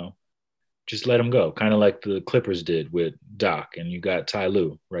just just let him go, kind of like the Clippers did with Doc, and you got Ty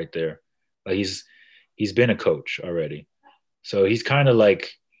Lue right there. Like he's been a coach already, so he's kind of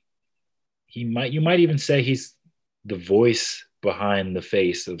like you might even say he's the voice behind the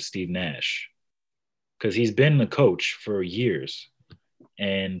face of Steve Nash because he's been the coach for years,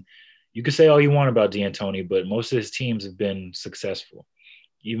 and you could say all you want about D'Antoni, but most of his teams have been successful.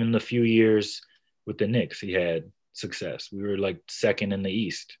 Even the few years with the Knicks, he had success. We were like second in the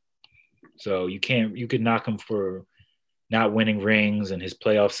East. So you could knock him for not winning rings and his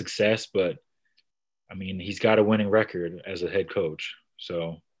playoff success, but I mean, he's got a winning record as a head coach.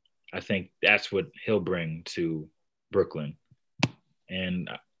 So I think that's what he'll bring to Brooklyn. And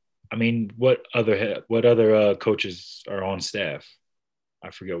I mean, what other coaches are on staff? I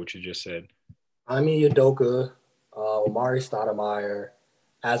forget what you just said. Ime Udoka, Omari Stoudemire.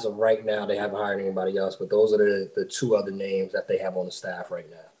 As of right now, they haven't hired anybody else, but those are the 2 other names that they have on the staff right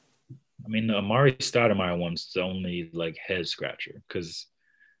now. I mean, the Amari Stoudemire one's the only like head scratcher because,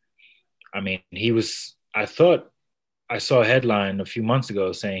 I mean, I thought I saw a headline a few months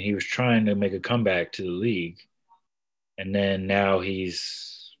ago saying he was trying to make a comeback to the league, and then now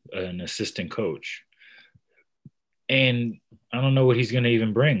he's an assistant coach. And I don't know what he's going to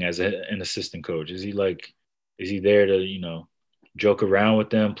even bring as an assistant coach. Is he there to, joke around with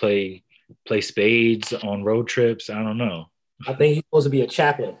them, play spades on road trips? I don't know. I think he's supposed to be a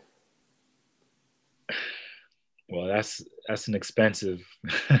chaplain. Well, that's an expensive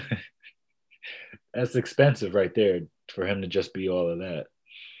that's expensive right there for him to just be all of that.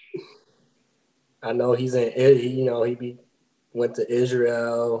 I know he went to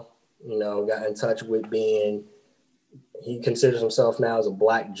Israel, got in touch with he considers himself now as a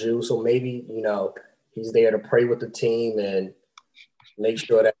Black Jew. So maybe, he's there to pray with the team and make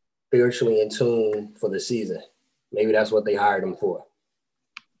sure that spiritually in tune for the season. Maybe that's what they hired him for.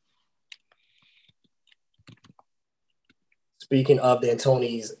 Speaking of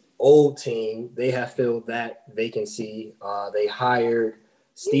D'Antoni's old team, they have filled that vacancy. They hired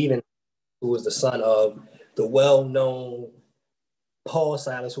Steven, who was the son of the well-known Paul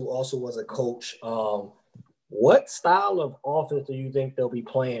Silas, who also was a coach. What style of offense do you think they'll be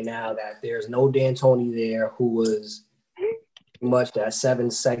playing now that there's no D'Antoni there, who was much that 7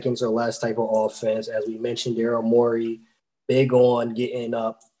 seconds or less type of offense? As we mentioned, Daryl Morey, big on getting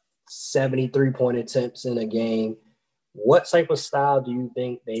up 73-point attempts in a game. What type of style do you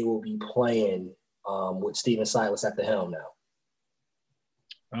think they will be playing with Steven Silas at the helm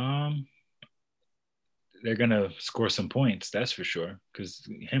now? They're going to score some points, that's for sure. Because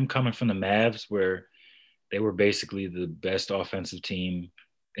him coming from the Mavs, where they were basically the best offensive team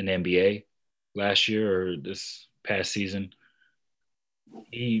in the NBA last year or this past season,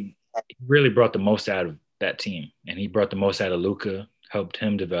 he really brought the most out of that team. And he brought the most out of Luka, helped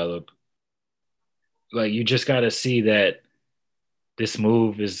him develop. Like you just got to see that this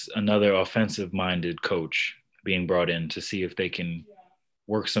move is another offensive minded coach being brought in to see if they can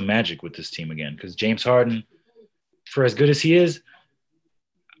work some magic with this team again. Because James Harden, for as good as he is,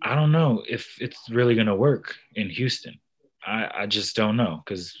 I don't know if it's really going to work in Houston. I just don't know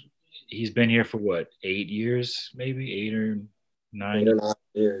because he's been here for what, 8 years, maybe 8 or 9. 8 or 9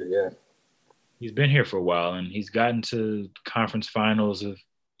 years, yeah. He's been here for a while and he's gotten to conference finals of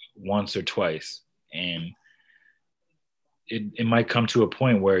once or twice. And it might come to a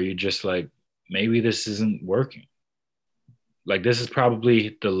point where you're just like, maybe this isn't working. Like this is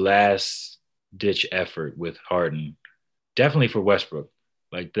probably the last ditch effort with Harden. Definitely for Westbrook.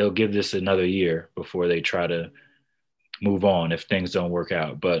 Like they'll give this another year before they try to move on if things don't work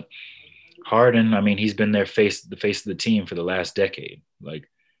out. But Harden, I mean, he's been the face of the team for the last decade. Like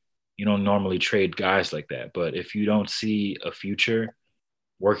you don't normally trade guys like that. But if you don't see a future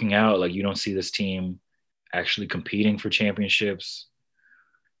working out, like you don't see this team actually competing for championships,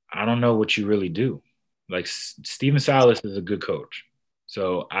 I don't know what you really do. Like Steven Silas is a good coach.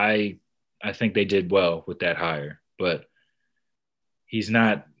 So I think they did well with that hire, but he's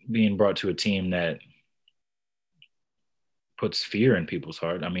not being brought to a team that puts fear in people's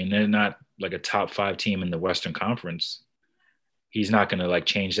heart. I mean, they're not like a top 5 team in the Western Conference. He's not going to like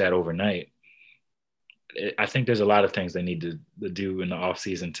change that overnight. I think there's a lot of things they need to do in the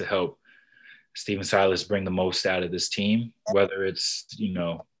offseason to help Steven Silas bring the most out of this team, whether it's,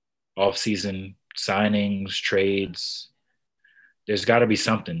 offseason signings, trades. There's got to be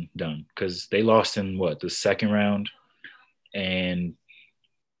something done because they lost in the second round, and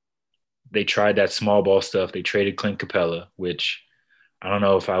they tried that small ball stuff. They traded Clint Capella, which I don't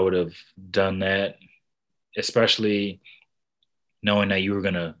know if I would have done that, especially knowing that you were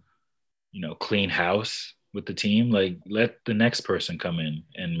gonna, clean house with the team. Like let the next person come in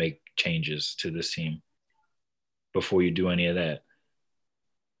and make changes to this team before you do any of that.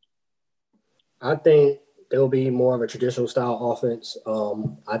 I think there'll be more of a traditional style offense.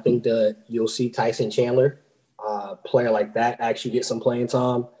 I think that you'll see Tyson Chandler, player like that, actually get some playing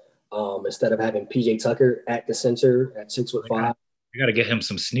time instead of having PJ Tucker at the center at 6'5". I got to get him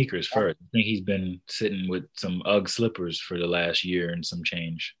some sneakers first. I think he's been sitting with some UGG slippers for the last year and some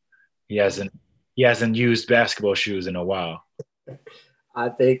change. He hasn't used basketball shoes in a while. I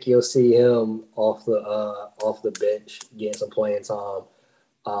think you'll see him off the bench getting some playing time.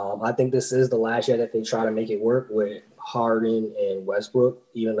 I think this is the last year that they try to make it work with Harden and Westbrook,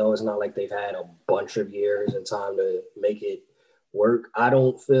 even though it's not like they've had a bunch of years and time to make it work. I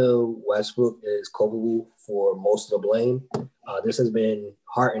don't feel Westbrook is culpable for most of the blame. This has been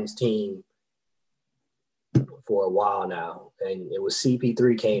Harden's team for a while now, and it was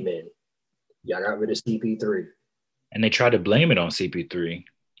CP3 came in. Y'all got rid of CP3. And they tried to blame it on CP3.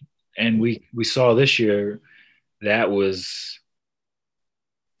 And we saw this year that was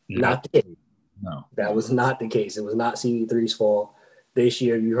not the case. No. That was not the case. It was not CP3's fault. This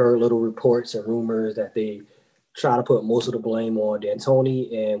year, you heard little reports and rumors that they try to put most of the blame on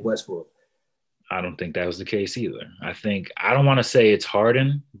D'Antoni and Westbrook. I don't think that was the case either. I don't want to say it's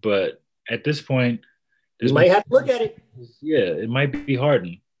Harden, but at this point, you might have to look at it. Yeah, it might be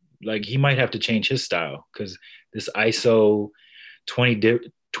Harden. Like he might have to change his style because this ISO 20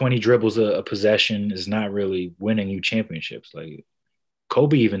 dribbles a possession is not really winning you championships. Like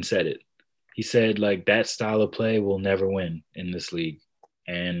Kobe even said it. He said like that style of play will never win in this league.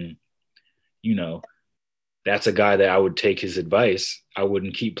 And, that's a guy that I would take his advice. I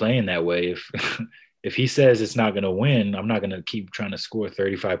wouldn't keep playing that way. If he says it's not going to win, I'm not going to keep trying to score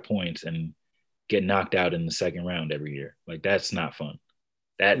 35 points and get knocked out in the second round every year. Like that's not fun.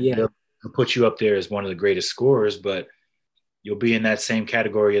 They'll put you up there as one of the greatest scorers, but you'll be in that same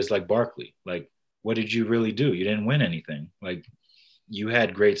category as like Barkley. Like, what did you really do? You didn't win anything. Like you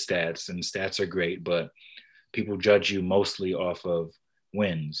had great stats and stats are great, but people judge you mostly off of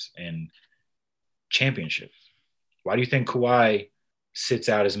wins and championships. Why do you think Kawhi sits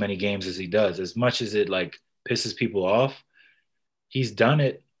out as many games as he does? As much as it like pisses people off, he's done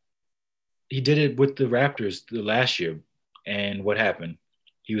it. He did it with the Raptors the last year. And what happened?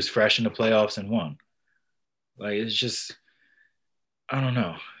 He was fresh in the playoffs and won. Like, it's just, I don't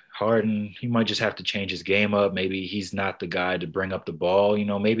know. Harden, he might just have to change his game up. Maybe he's not the guy to bring up the ball.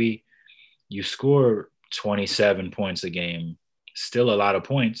 Maybe you score 27 points a game, still a lot of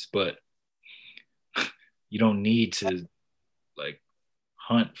points, but you don't need to like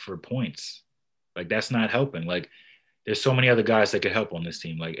hunt for points. Like that's not helping. Like there's so many other guys that could help on this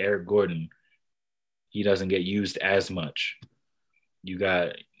team. Like Eric Gordon, he doesn't get used as much. You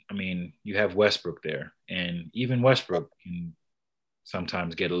have Westbrook there, and even Westbrook can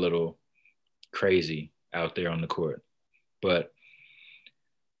sometimes get a little crazy out there on the court. But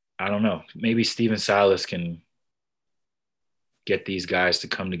I don't know. Maybe Steven Silas can get these guys to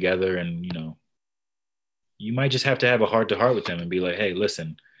come together, and you might just have to have a heart to heart with them and be like, hey,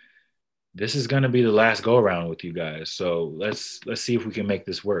 listen, this is going to be the last go around with you guys. So let's see if we can make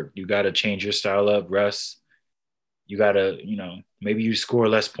this work. You got to change your style up, Russ. You got to, maybe you score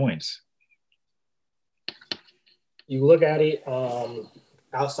less points. You look at it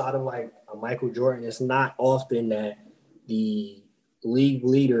outside of like a Michael Jordan, it's not often that the league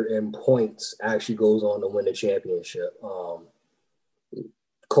leader in points actually goes on to win the championship.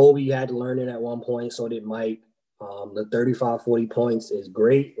 Kobe had to learn it at one point, so did Mike. The 35, 40 points is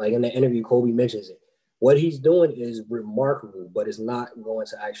great. Like in the interview, Kobe mentions it. What he's doing is remarkable, but it's not going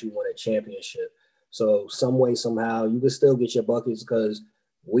to actually win a championship. So some way, somehow, you can still get your buckets because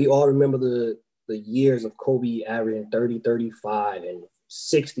we all remember the years of Kobe averaging 30, 35 and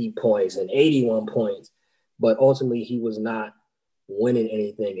 60 points and 81 points. But ultimately, he was not winning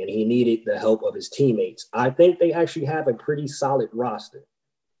anything, and he needed the help of his teammates. I think they actually have a pretty solid roster.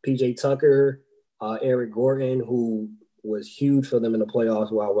 PJ Tucker, Eric Gordon, who was huge for them in the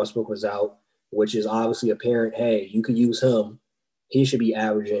playoffs while Westbrook was out, which is obviously apparent. Hey, you could use him. He should be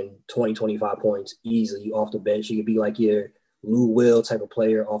averaging 20, 25 points easily off the bench. He could be like your Lou Will type of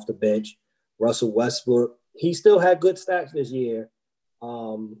player off the bench. Russell Westbrook, he still had good stats this year.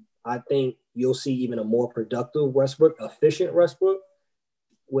 I think you'll see even a more productive Westbrook, efficient Westbrook,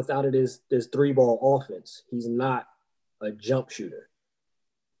 without it is this three-ball offense. He's not a jump shooter.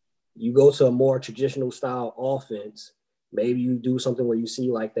 You go to a more traditional style offense, maybe you do something where you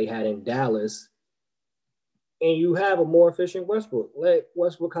see like they had in Dallas, and you have a more efficient Westbrook. Let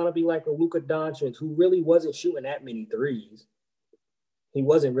Westbrook kind of be like a Luka Doncic, who really wasn't shooting that many threes. He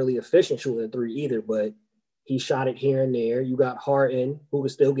wasn't really efficient shooting a three either, but he shot it here and there. You got Harden, who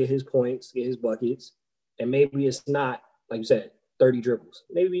could still get his points, get his buckets, and maybe it's not, like you said, 30 dribbles.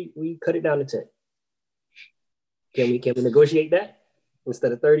 Maybe we cut it down to 10. Can we negotiate that?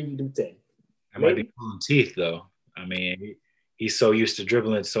 Instead of 30, you do 10. That might be pulling teeth, though. I mean, he's so used to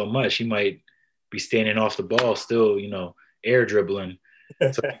dribbling so much, he might be standing off the ball still, air dribbling.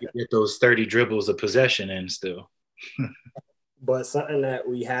 So you get those 30 dribbles of possession in still. But something that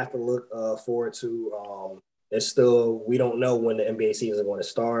we have to look forward to is still, we don't know when the NBA season is going to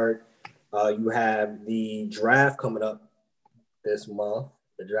start. You have the draft coming up this month.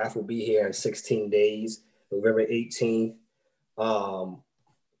 The draft will be here in 16 days, November 18th.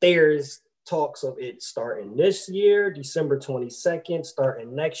 There's talks of it starting this year, December 22nd,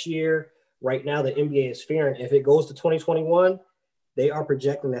 starting next year. Right now, the NBA is fearing if it goes to 2021, they are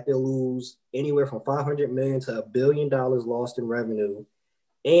projecting that they'll lose anywhere from $500 million to $1 billion lost in revenue,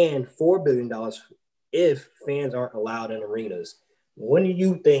 and $4 billion if fans aren't allowed in arenas. When do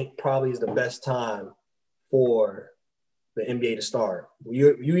you think probably is the best time for the NBA to start?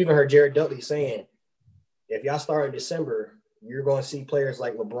 You even heard Jared Dudley saying, if y'all start in December, you're going to see players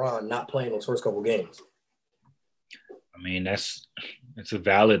like LeBron not playing those first couple games. I mean, it's a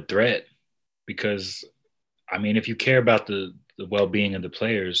valid threat because, I mean, if you care about the well-being of the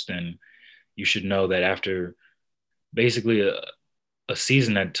players, then you should know that after basically a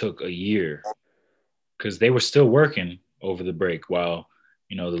season that took a year, because they were still working over the break while,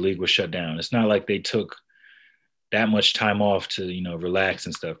 the league was shut down. It's not like they took that much time off to, relax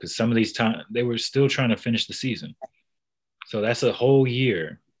and stuff, because some of these time they were still trying to finish the season. So that's a whole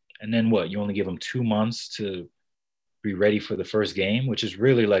year. And then what? You only give them 2 months to be ready for the first game, which is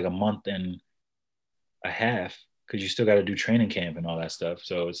really like a month and a half, because you still got to do training camp and all that stuff.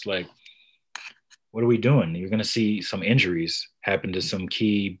 So it's like, what are we doing? You're going to see some injuries happen to some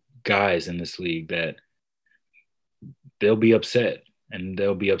key guys in this league that they'll be upset, and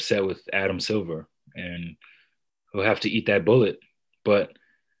they'll be upset with Adam Silver, and he'll have to eat that bullet. But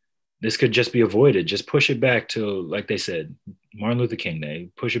this could just be avoided. Just push it back to, like they said, Martin Luther King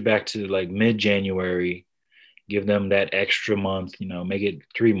Day. Push it back to like mid-January. Give them that extra month, make it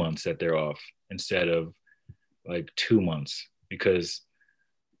 3 months that they're off instead of like 2 months, because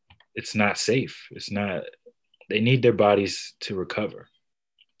it's not safe. They need their bodies to recover,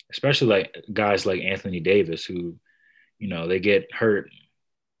 especially like guys like Anthony Davis, who, they get hurt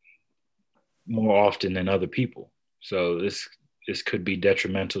more often than other people. So this could be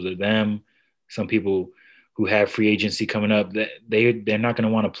detrimental to them. Some people who have free agency coming up, that they're not going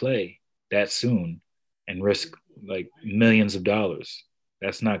to want to play that soon and risk like millions of dollars.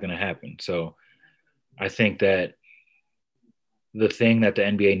 That's not going to happen. So I think that the thing that the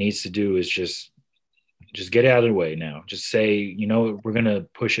NBA needs to do is just get out of the way now. Just say, we're going to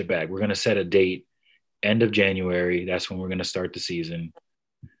push it back. We're going to set a date end of January. That's when we're going to start the season.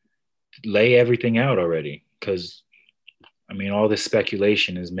 Lay everything out already, because I mean, all this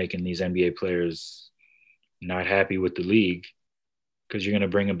speculation is making these NBA players not happy with the league, because you're going to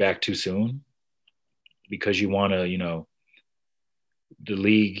bring them back too soon because you want to, the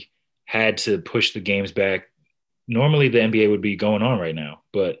league had to push the games back. Normally the NBA would be going on right now,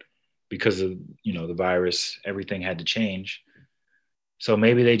 but because of, the virus, everything had to change. So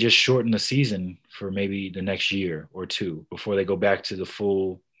maybe they just shorten the season for maybe the next year or two before they go back to the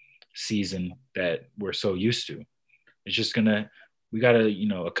full season that we're so used to. It's just we got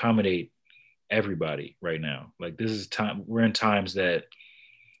to, accommodate everybody right now. Like, this is time, we're in times that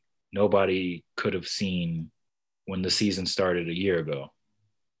nobody could have seen when the season started a year ago.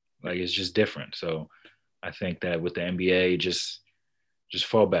 Like, it's just different. So I think that with the NBA, just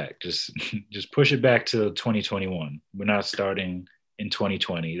fall back, just just push it back to 2021. We're not starting in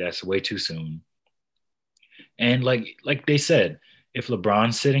 2020. That's way too soon. And like they said, if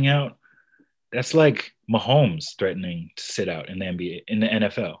LeBron's sitting out, that's like Mahomes threatening to sit out in the NBA, in the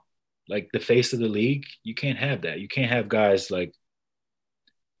NFL. Like, the face of the league, you can't have that. You can't have guys like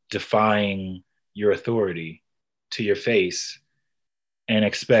defying your authority to your face and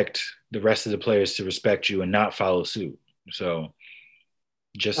expect the rest of the players to respect you and not follow suit. So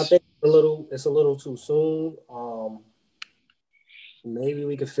I just think it's a little too soon. Maybe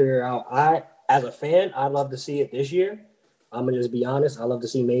we could figure out. As a fan, I'd love to see it this year. I'm gonna just be honest. I love to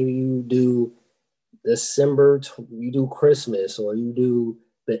see maybe you do December, you do Christmas, or you do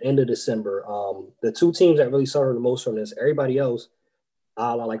the end of December. The two teams that really suffer the most from this, everybody else,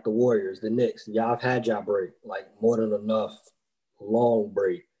 like the Warriors, the Knicks, y'all have had y'all break, like more than enough long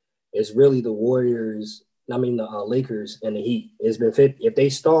break. It's really the Warriors, I mean the Lakers and the Heat. It's been 50, if they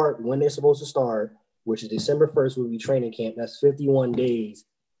start when they're supposed to start, which is December 1st will be training camp, that's 51 days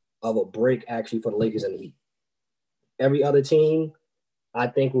of a break actually for the Lakers and the Heat. Every other team, I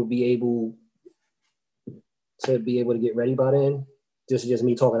think, will be able to get ready by then. This is just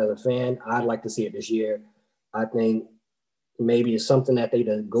me talking as a fan. I'd like to see it this year. I think maybe it's something that they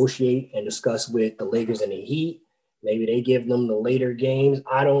negotiate and discuss with the Lakers and the Heat. Maybe they give them the later games.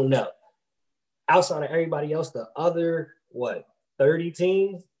 I don't know. Outside of everybody else, the other, 30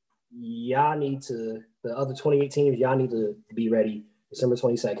 teams, the other 28 teams, y'all need to be ready December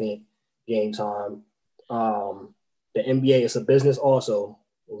 22nd, game time. The NBA is a business also.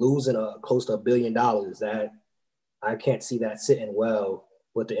 Losing close to $1 billion, that I can't see that sitting well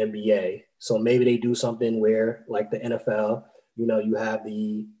with the NBA. So maybe they do something where, like the NFL, you have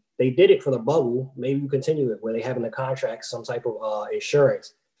they did it for the bubble. Maybe you continue it where they have in the contract some type of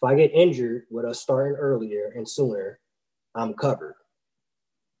insurance. If I get injured with us starting earlier and sooner, I'm covered.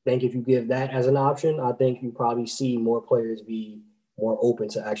 I think if you give that as an option, I think you probably see more players be more open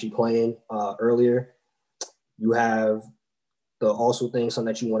to actually playing earlier. You have also things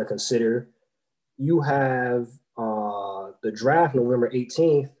something that you want to consider. You have the draft November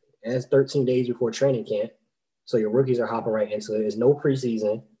 18th, and it's 13 days before training camp. So your rookies are hopping right into it. There's no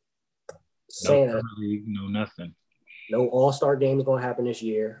preseason. no summer league, no nothing. No all-star game is going to happen this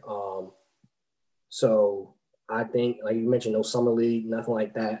year. So I think, like you mentioned, no summer league, nothing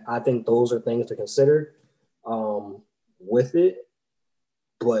like that. I think those are things to consider with it.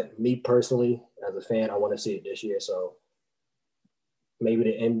 But me personally, as a fan, I want to see it this year. So maybe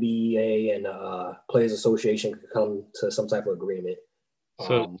the NBA and Players Association could come to some type of agreement.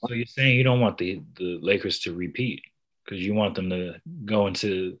 So you're saying you don't want the Lakers to repeat, because you want them to go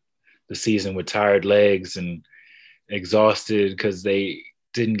into the season with tired legs and exhausted because they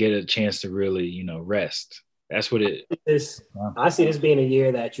didn't get a chance to really, rest. That's what it. I see this being a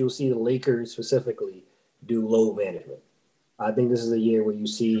year that you'll see the Lakers specifically do load management. I think this is a year where you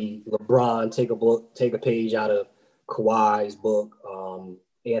see LeBron take a page out of Kawhi's book.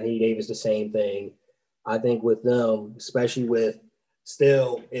 Anthony Davis, the same thing. I think with them, especially with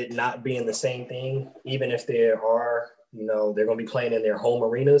still it not being the same thing, even if there are, they're going to be playing in their home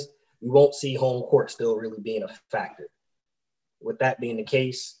arenas, you won't see home court still really being a factor. With that being the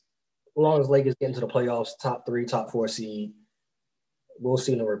case, as long as Lakers get into the playoffs, top 3, top 4 seed, we'll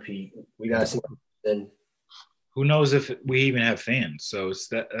see them repeat. We got to see. Then who knows if we even have fans? So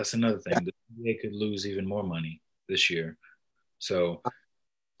that's another thing. They could lose even more money this year. So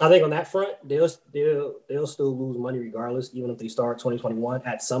I think on that front, they'll still lose money regardless, even if they start 2021.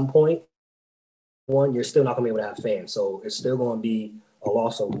 At some point, you're still not going to be able to have fans. So it's still going to be a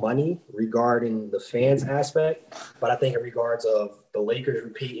loss of money regarding the fans aspect. But I think in regards of the Lakers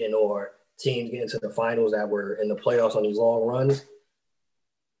repeating or teams getting to the finals that were in the playoffs on these long runs,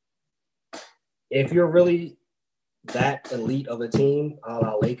 if you're really that elite of a team, a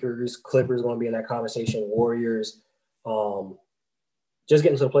la Lakers, Clippers going to be in that conversation, Warriors, just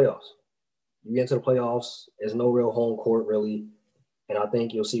get into the playoffs. You get into the playoffs, there's no real home court really, and I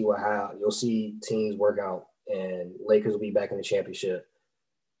think you'll see teams work out, and Lakers will be back in the championship.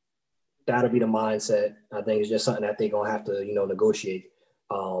 That'll be the mindset. I think it's just something that they're gonna have to, negotiate.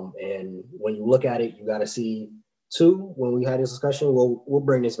 And when you look at it, you got to see too. When we had this discussion, we'll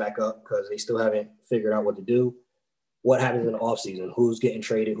bring this back up because they still haven't figured out what to do. What happens in the offseason? Who's getting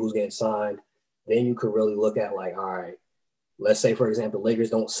traded? Who's getting signed? Then you could really look at like, all right, let's say for example,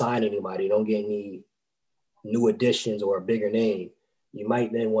 Lakers don't sign anybody, don't get any new additions or a bigger name. You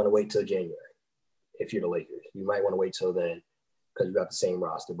might then want to wait till January. If you're the Lakers, you might want to wait till then because you got the same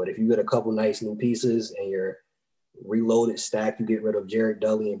roster. But if you get a couple nice new pieces and you're reloaded, stacked, you get rid of Jared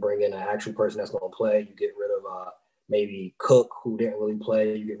Dudley and bring in an actual person that's going to play. You get rid of maybe Cook, who didn't really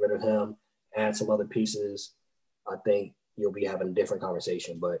play. You get rid of him, add some other pieces. I think you'll be having a different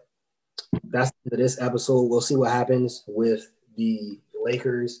conversation. But that's this episode. We'll see what happens with the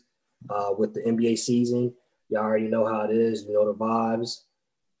Lakers, with the NBA season. Y'all already know how it is. You know the vibes.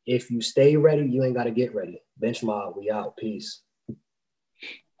 If you stay ready, you ain't got to get ready. Bench Mob, we out. Peace.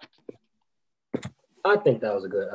 I think that was a good